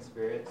ministering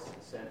spirits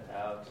sent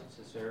out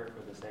to serve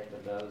for the sake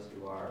of those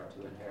who are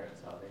to inherit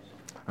salvation?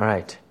 All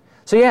right.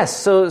 So yes,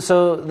 so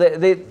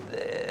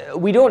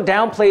we don't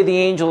downplay the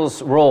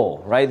angels'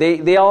 role, right?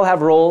 They all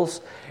have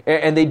roles,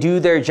 and they do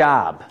their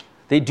job.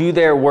 They do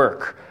their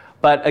work.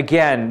 But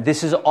again,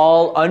 this is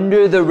all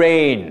under the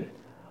reign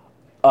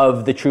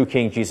of the true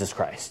King, Jesus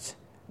Christ.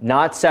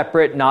 Not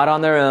separate, not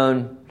on their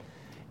own.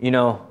 They're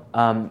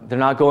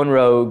not going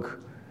rogue.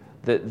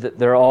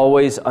 They're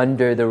always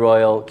under the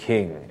royal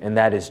king, and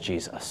that is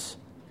Jesus.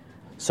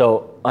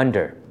 So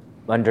under.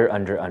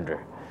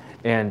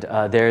 And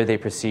there they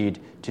proceed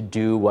to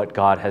do what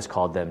God has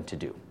called them to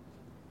do.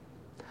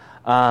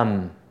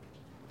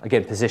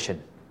 Again,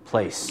 position,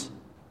 place,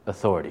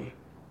 authority,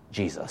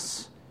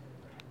 Jesus.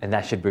 And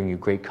that should bring you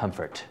great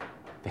comfort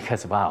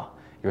because, wow,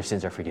 your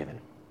sins are forgiven,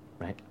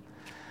 right?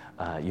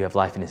 You have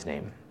life in his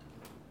name.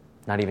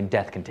 Not even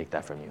death can take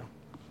that from you.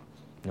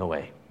 No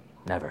way.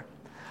 Never.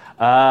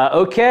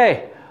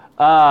 Okay.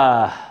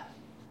 Chapter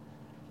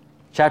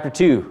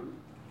 2,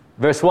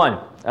 verse 1.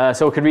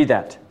 So we could read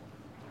that.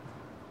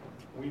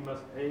 We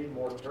must pay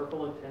more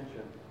careful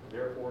attention,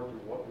 therefore, to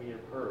what we have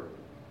heard,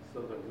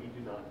 so that we do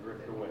not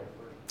drift away.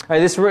 All right,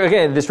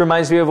 this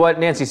reminds me of what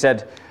Nancy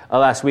said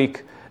last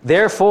week.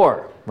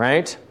 Therefore,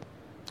 right?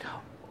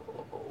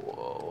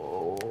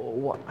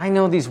 I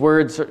know these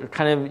words are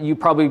kind of, you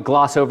probably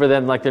gloss over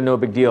them like they're no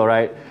big deal,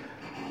 right?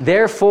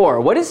 Therefore,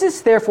 what does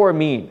this therefore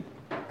mean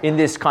in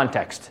this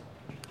context?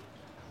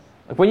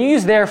 Like when you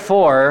use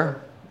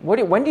therefore,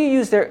 when do you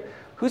use there?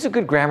 Who's a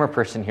good grammar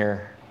person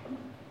here?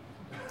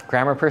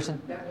 Grammar person?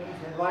 That means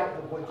in light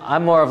of what you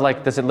I'm more of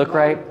like, does it look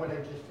right? What I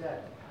just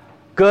said.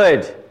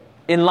 Good.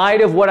 In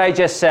light of what I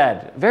just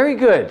said. Very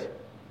good.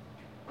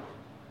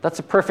 That's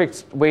a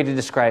perfect way to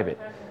describe it.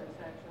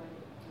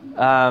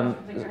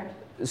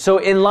 So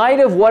in light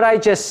of what I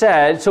just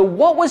said, so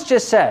what was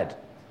just said?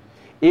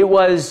 It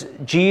was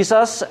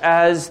Jesus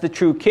as the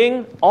true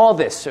king. All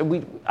this.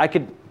 I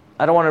don't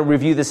want to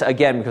review this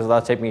again because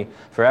that'll take me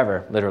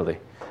forever, literally.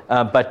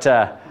 But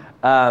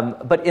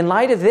in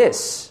light of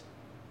this,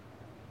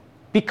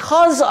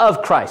 because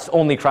of Christ,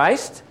 only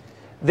Christ,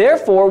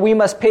 therefore we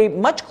must pay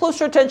much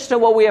closer attention to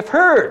what we have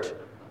heard.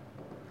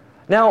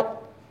 Now,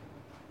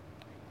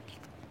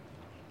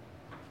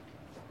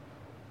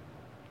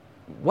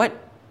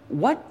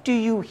 what do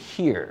you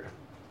hear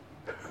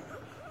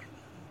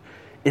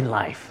in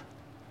life?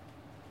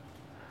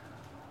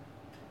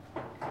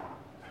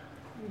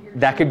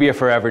 That could be a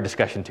forever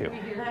discussion too. We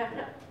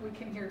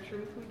can hear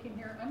truth, we can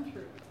hear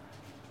untruth.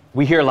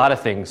 We hear a lot of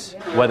things,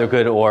 whether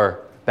good or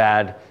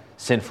bad,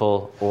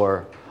 sinful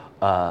or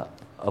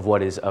of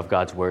what is of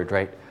God's word,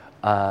 right?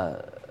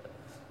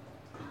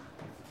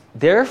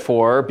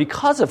 therefore,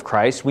 because of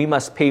Christ, we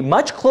must pay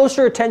much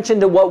closer attention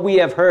to what we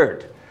have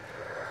heard.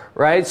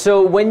 Right?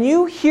 So when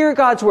you hear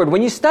God's word,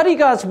 when you study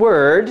God's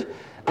word,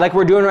 like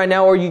we're doing right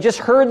now, or you just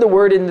heard the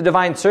word in the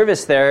divine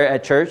service there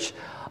at church,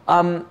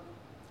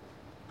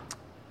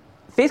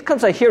 faith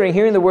comes by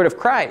hearing the word of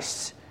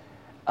Christ.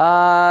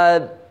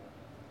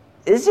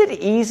 Is it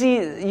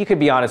easy? You could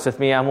be honest with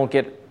me. I won't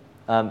get...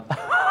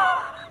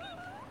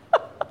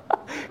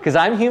 Because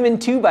I'm human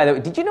too, by the way.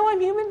 Did you know I'm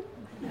human?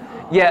 No.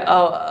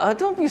 Yeah,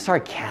 don't be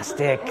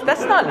sarcastic.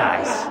 That's not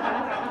nice.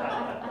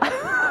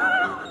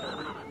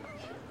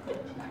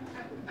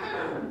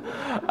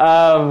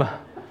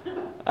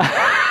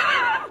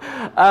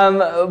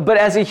 But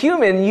as a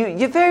human,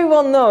 you very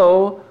well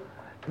know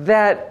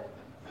that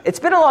it's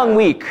been a long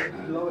week.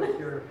 Lois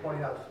here to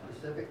point out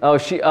specific. Oh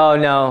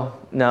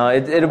no.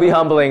 It'll be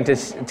humbling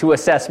to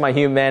assess my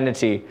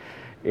humanity.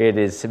 It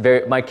is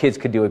very. My kids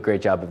could do a great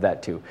job of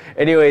that too.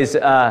 Anyways,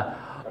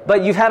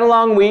 but you've had a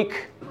long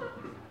week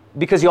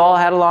because you all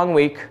had a long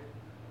week.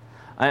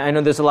 I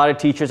know there's a lot of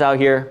teachers out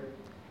here,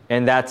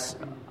 and that's.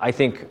 I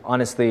think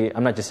honestly,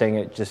 I'm not just saying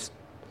it. Just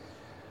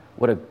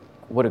what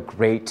a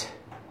great,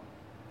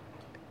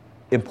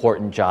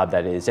 important job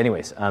that is.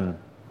 Anyways, and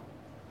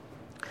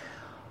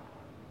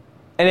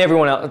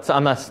everyone else.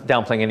 I'm not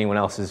downplaying anyone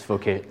else's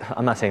vocation.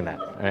 I'm not saying that.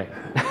 All right.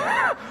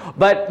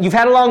 But you've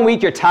had a long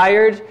week. You're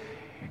tired.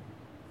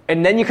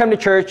 And then you come to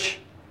church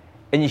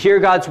and you hear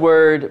God's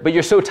word, but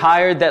you're so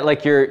tired that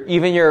like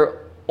even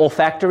your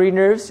olfactory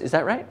nerves, is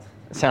that right?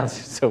 It sounds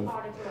so...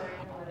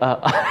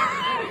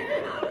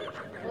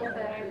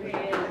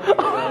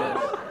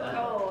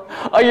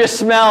 Oh, your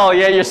smell.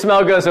 Yeah, your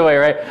smell goes away,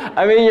 right?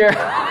 I mean,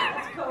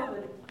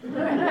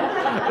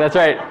 That's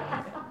right.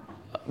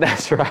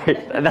 That's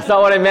right. That's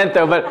not what I meant,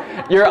 though,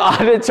 but your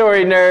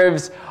auditory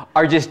nerves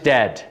are just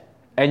dead.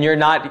 And you're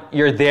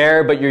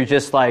there, but you're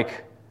just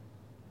like...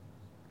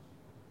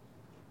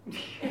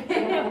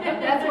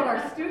 That's what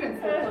our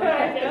students look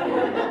like.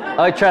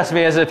 Oh, trust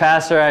me, as a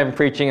pastor, I'm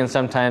preaching, and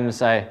sometimes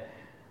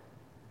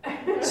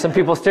some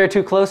people stare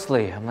too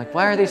closely. I'm like,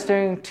 why are they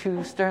staring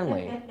too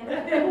sternly?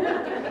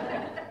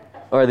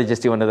 Or they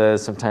just do one of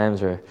those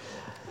sometimes, or,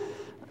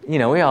 we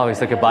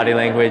always look at body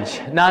language.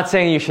 Not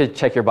saying you should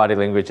check your body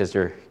language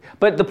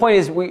but the point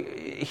is,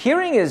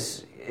 hearing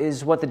is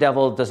what the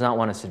devil does not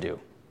want us to do.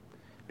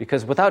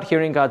 Because without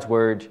hearing God's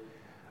word,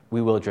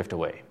 we will drift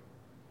away.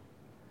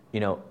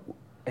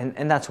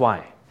 And that's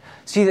why.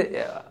 See,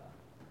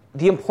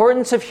 the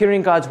importance of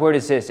hearing God's word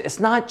is this. It's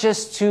not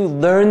just to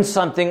learn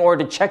something or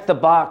to check the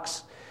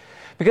box.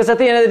 Because at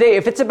the end of the day,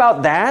 if it's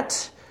about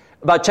that,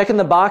 about checking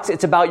the box,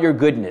 it's about your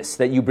goodness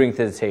that you bring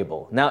to the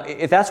table. Now,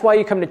 if that's why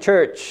you come to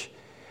church,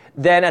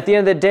 then at the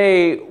end of the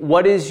day,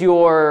 what is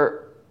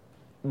your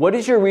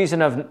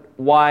reason of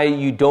why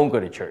you don't go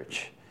to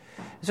church?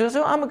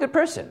 So I'm a good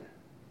person.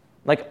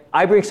 Like,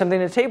 I bring something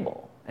to the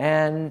table.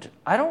 And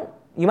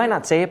you might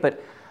not say it,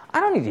 but I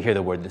don't need to hear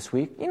the word this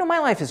week. My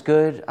life is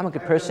good. I'm a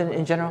good person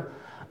in general.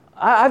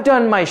 I've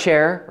done my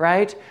share,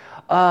 right?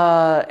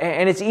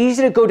 And it's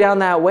easy to go down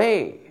that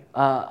way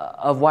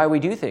of why we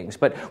do things.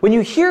 But when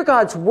you hear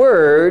God's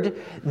word,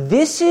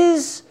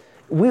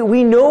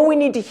 we know we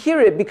need to hear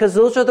it because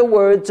those are the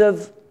words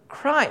of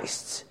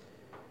Christ.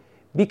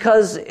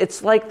 Because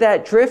it's like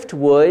that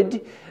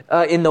driftwood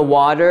in the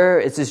water.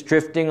 It's just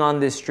drifting on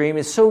this stream.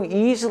 It's so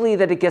easily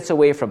that it gets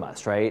away from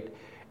us, right?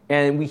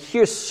 And we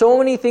hear so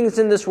many things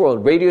in this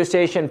world, radio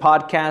station,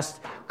 podcast,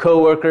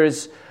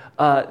 coworkers,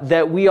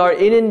 that we are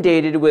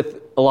inundated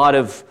with a lot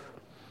of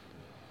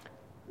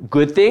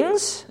good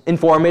things,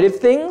 informative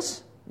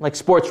things, like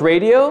sports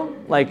radio.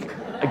 Like,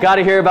 I got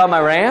to hear about my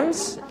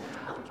Rams.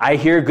 I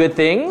hear good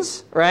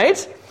things,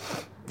 right?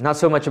 Not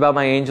so much about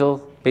my Angel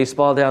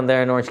baseball down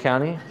there in Orange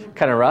County.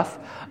 Kind of rough.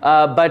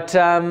 But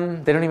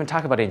they don't even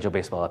talk about Angel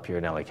baseball up here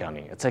in LA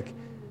County. It's like,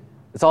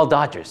 it's all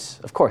Dodgers,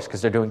 of course,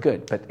 because they're doing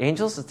good. But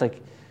Angels, it's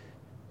like...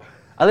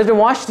 I lived in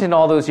Washington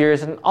all those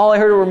years, and all I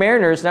heard were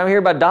Mariners. Now I hear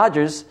about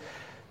Dodgers.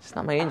 It's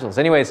not my Angels.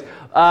 Anyways,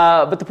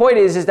 but the point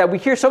is that we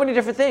hear so many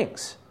different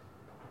things.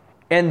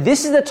 And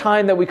this is the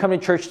time that we come to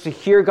church to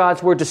hear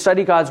God's word, to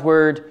study God's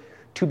word,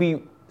 to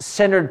be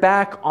centered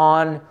back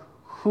on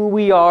who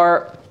we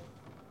are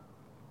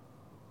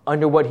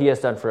under what he has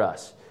done for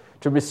us,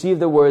 to receive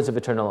the words of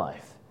eternal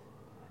life.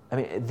 I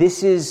mean,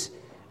 this is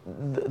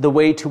the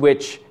way to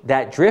which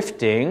that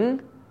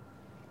drifting,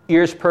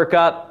 ears perk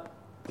up,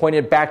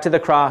 pointed back to the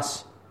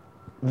cross,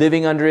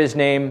 living under his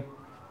name,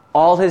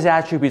 all his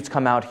attributes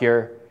come out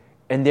here,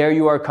 and there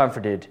you are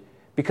comforted.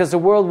 Because the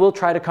world will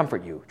try to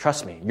comfort you.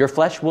 Trust me. Your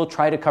flesh will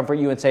try to comfort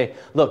you and say,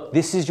 look,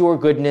 this is your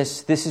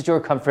goodness, this is your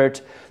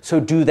comfort, so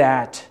do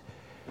that.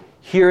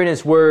 Hear in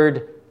his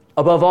word,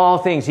 above all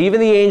things, even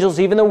the angels,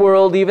 even the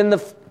world, even the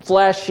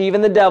flesh,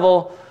 even the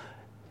devil,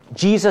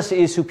 Jesus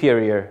is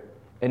superior,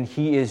 and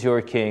he is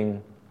your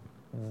king.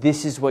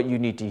 This is what you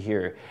need to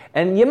hear.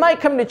 And you might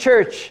come to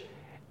church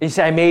and you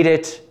say, I made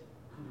it.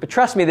 But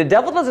trust me, the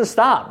devil doesn't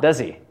stop, does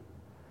he?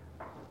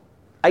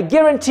 I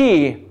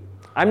guarantee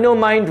I'm no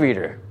mind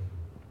reader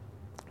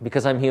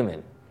because I'm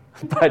human.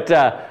 But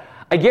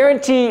I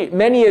guarantee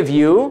many of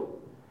you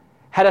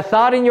had a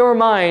thought in your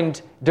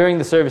mind during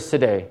the service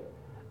today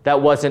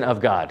that wasn't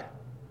of God.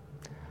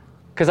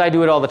 Because I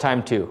do it all the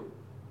time too,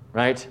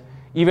 right?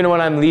 Even when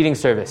I'm leading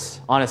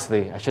service.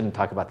 Honestly, I shouldn't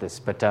talk about this,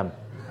 but you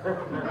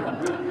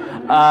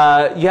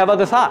have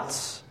other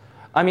thoughts.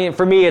 I mean,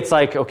 for me, it's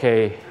like,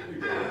 okay,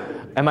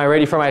 am I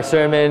ready for my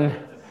sermon?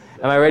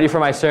 Am I ready for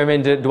my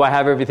sermon? Do I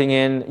have everything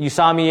in? You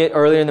saw me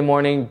earlier in the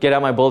morning get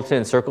out my bulletin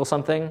and circle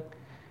something.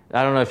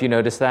 I don't know if you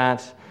noticed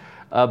that,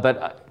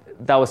 but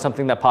that was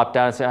something that popped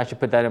out and said, I should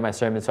put that in my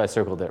sermon, so I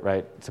circled it,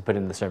 right, to put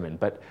in the sermon.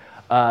 But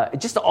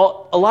just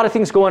a lot of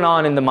things going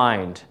on in the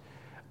mind.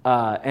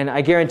 And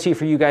I guarantee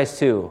for you guys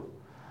too.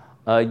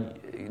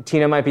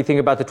 Tina might be thinking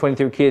about the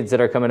 23 kids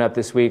that are coming up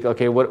this week.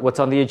 Okay, what's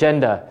on the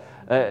agenda?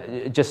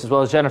 Just as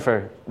well as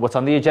Jennifer, what's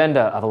on the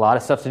agenda? I have a lot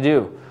of stuff to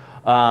do.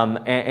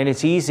 And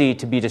it's easy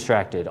to be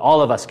distracted.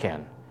 All of us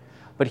can.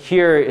 But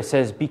here it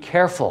says, be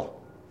careful.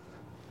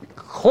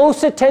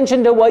 Close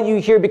attention to what you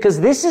hear, because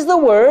this is the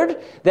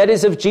word that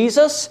is of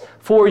Jesus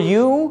for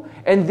you,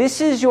 and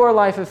this is your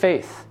life of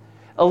faith.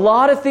 A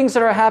lot of things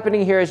that are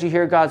happening here as you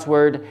hear God's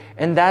word,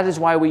 and that is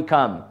why we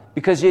come.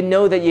 Because you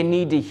know that you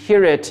need to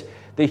hear it,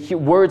 the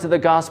words of the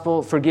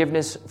gospel,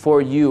 forgiveness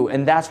for you.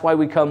 And that's why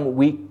we come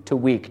week to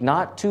week.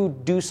 Not to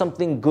do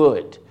something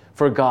good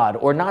for God,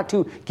 or not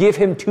to give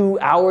him 2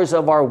 hours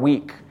of our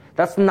week.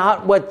 That's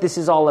not what this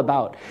is all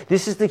about.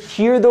 This is to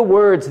hear the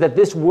words that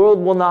this world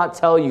will not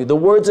tell you. The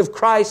words of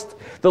Christ,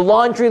 the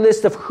laundry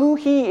list of who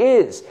he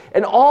is.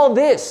 And all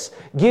this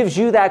gives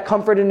you that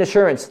comfort and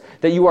assurance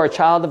that you are a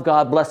child of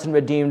God, blessed and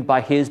redeemed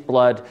by his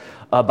blood,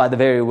 by the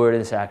very word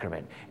of the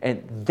sacrament.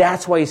 And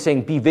that's why he's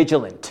saying, be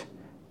vigilant.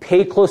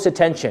 Pay close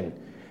attention,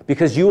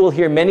 because you will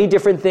hear many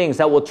different things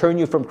that will turn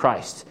you from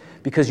Christ.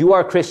 Because you are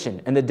a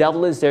Christian, and the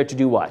devil is there to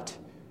do what?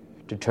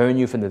 To turn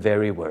you from the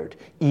very word,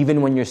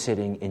 even when you're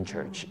sitting in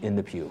church, in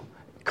the pew.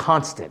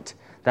 Constant.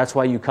 That's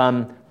why you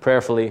come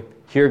prayerfully,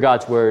 hear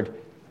God's word,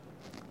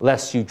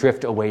 lest you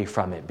drift away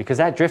from it. Because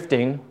that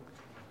drifting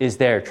is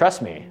there,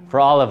 trust me, for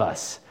all of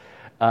us.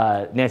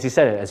 Nancy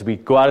said it, as we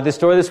go out of this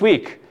door this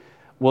week,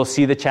 we'll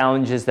see the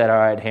challenges that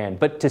are at hand.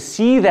 But to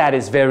see that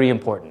is very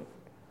important.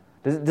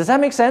 Does that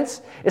make sense?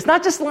 It's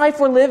not just life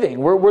we're living.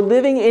 We're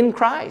living in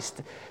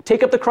Christ.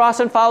 Take up the cross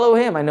and follow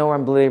him. I know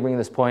I'm belaboring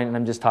this point and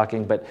I'm just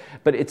talking, but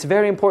it's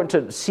very important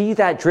to see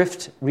that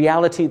drift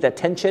reality, that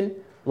tension,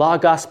 law,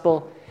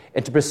 gospel,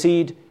 and to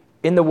proceed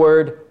in the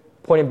word,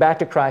 pointing back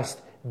to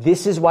Christ.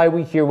 This is why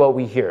we hear what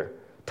we hear,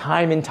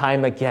 time and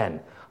time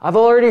again. I've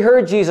already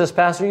heard Jesus,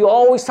 Pastor. You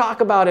always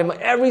talk about him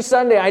every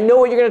Sunday. I know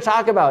what you're going to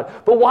talk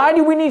about. But why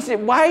do we need to?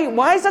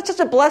 Why is that such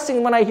a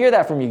blessing when I hear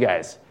that from you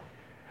guys?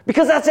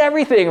 Because that's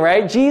everything,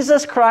 right?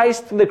 Jesus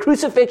Christ, the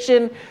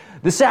crucifixion,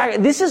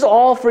 this is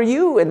all for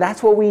you. And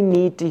that's what we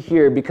need to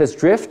hear, because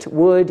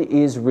driftwood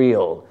is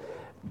real.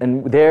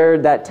 And there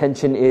that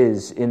tension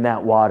is in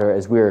that water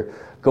as we're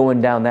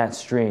going down that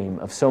stream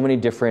of so many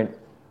different,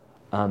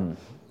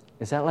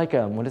 is that like,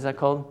 what is that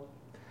called?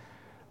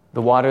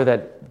 The water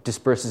that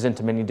disperses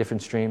into many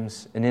different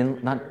streams. And in,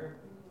 not...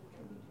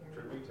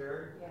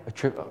 Tributary?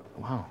 Oh,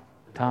 wow.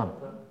 Tom.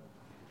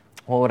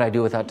 What would I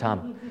do without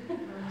Tom?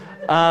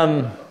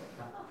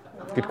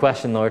 Good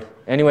question, Lord.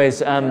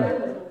 Anyways,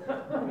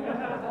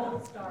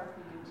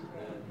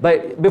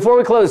 but before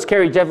we close,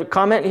 Carrie, do you have a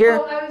comment here?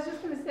 Well, I was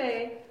just going to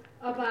say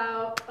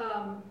about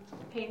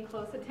paying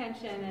close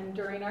attention and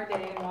during our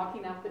day and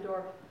walking out the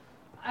door.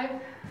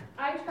 I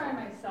try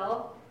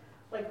myself,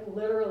 like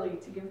literally,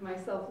 to give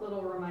myself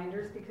little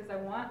reminders, because I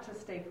want to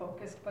stay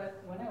focused,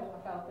 but when I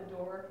walk out the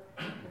door,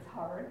 it's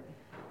hard.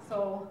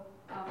 So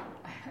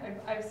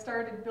I've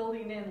started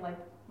building in, like,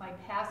 my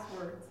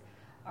passwords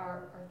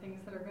are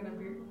things that are going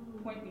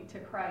to point me to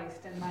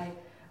Christ, and my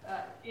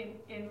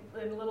in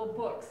little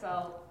books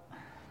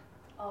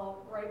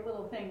I'll write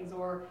little things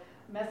or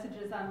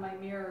messages on my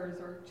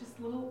mirrors, or just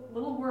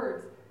little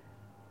words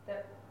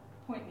that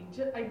point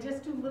me. I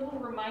just do little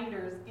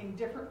reminders in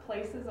different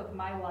places of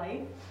my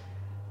life.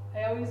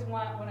 I always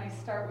want, when I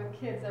start with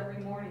kids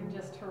every morning,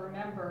 just to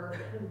remember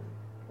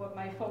what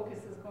my focus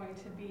is going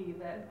to be,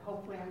 that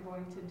hopefully I'm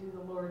going to do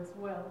the Lord's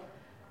will.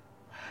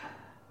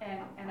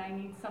 And I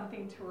need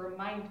something to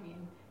remind me.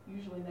 And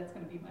usually that's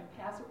going to be my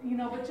password,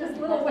 but just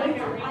little ways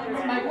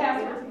it's my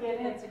password to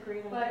get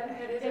in. But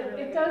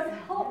it does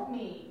help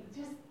me.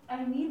 Just,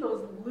 I need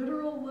those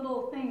literal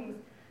little things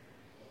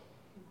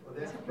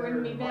to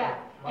bring me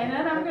back. And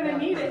then I'm going to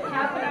need it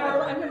half an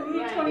hour. I'm going to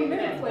need it 20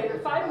 minutes later,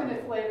 5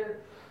 minutes later.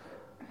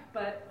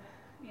 But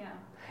yeah.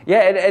 Yeah,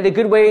 and a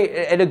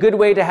good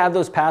way to have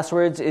those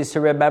passwords is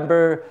to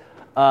remember,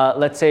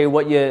 let's say,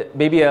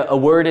 maybe a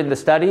word in the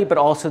study, but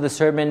also the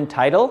sermon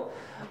title.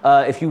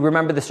 If you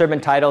remember the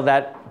sermon title,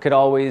 that could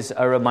always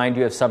remind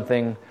you of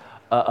something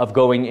of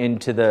going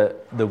into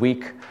the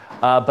week.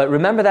 But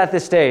remember that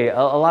this day. A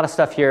lot of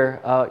stuff here,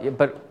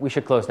 but we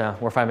should close now.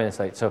 We're 5 minutes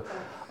late. So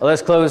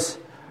let's close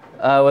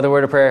with a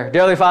word of prayer.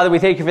 Dear Heavenly Father, we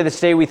thank you for this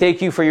day. We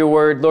thank you for your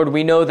word. Lord,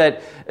 we know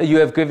that you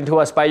have given to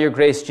us by your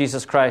grace,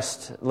 Jesus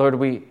Christ. Lord,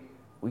 we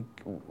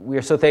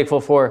are so thankful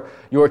for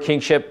your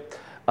kingship.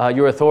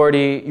 your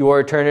authority, your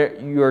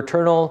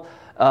eternal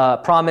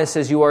promise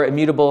as you are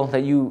immutable,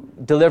 that you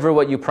deliver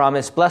what you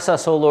promise. Bless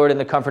us, O Lord, in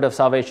the comfort of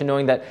salvation,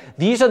 knowing that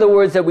these are the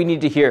words that we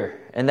need to hear,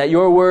 and that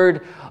your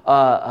word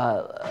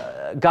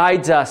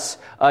guides us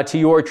to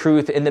your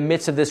truth in the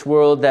midst of this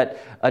world that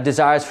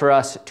desires for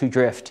us to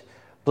drift.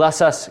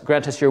 Bless us,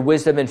 grant us your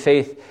wisdom and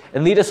faith,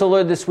 and lead us, O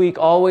Lord, this week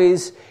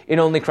always in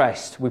only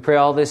Christ. We pray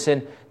all this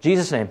in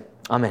Jesus' name.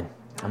 Amen.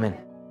 Amen.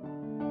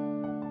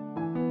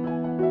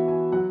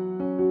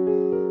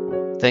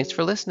 Thanks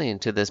for listening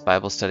to this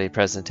Bible study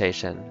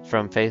presentation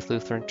from Faith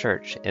Lutheran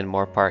Church in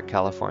Moore Park,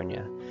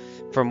 California.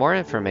 For more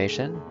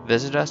information,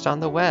 visit us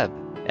on the web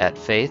at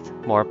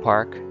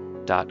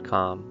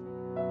faithmorepark.com.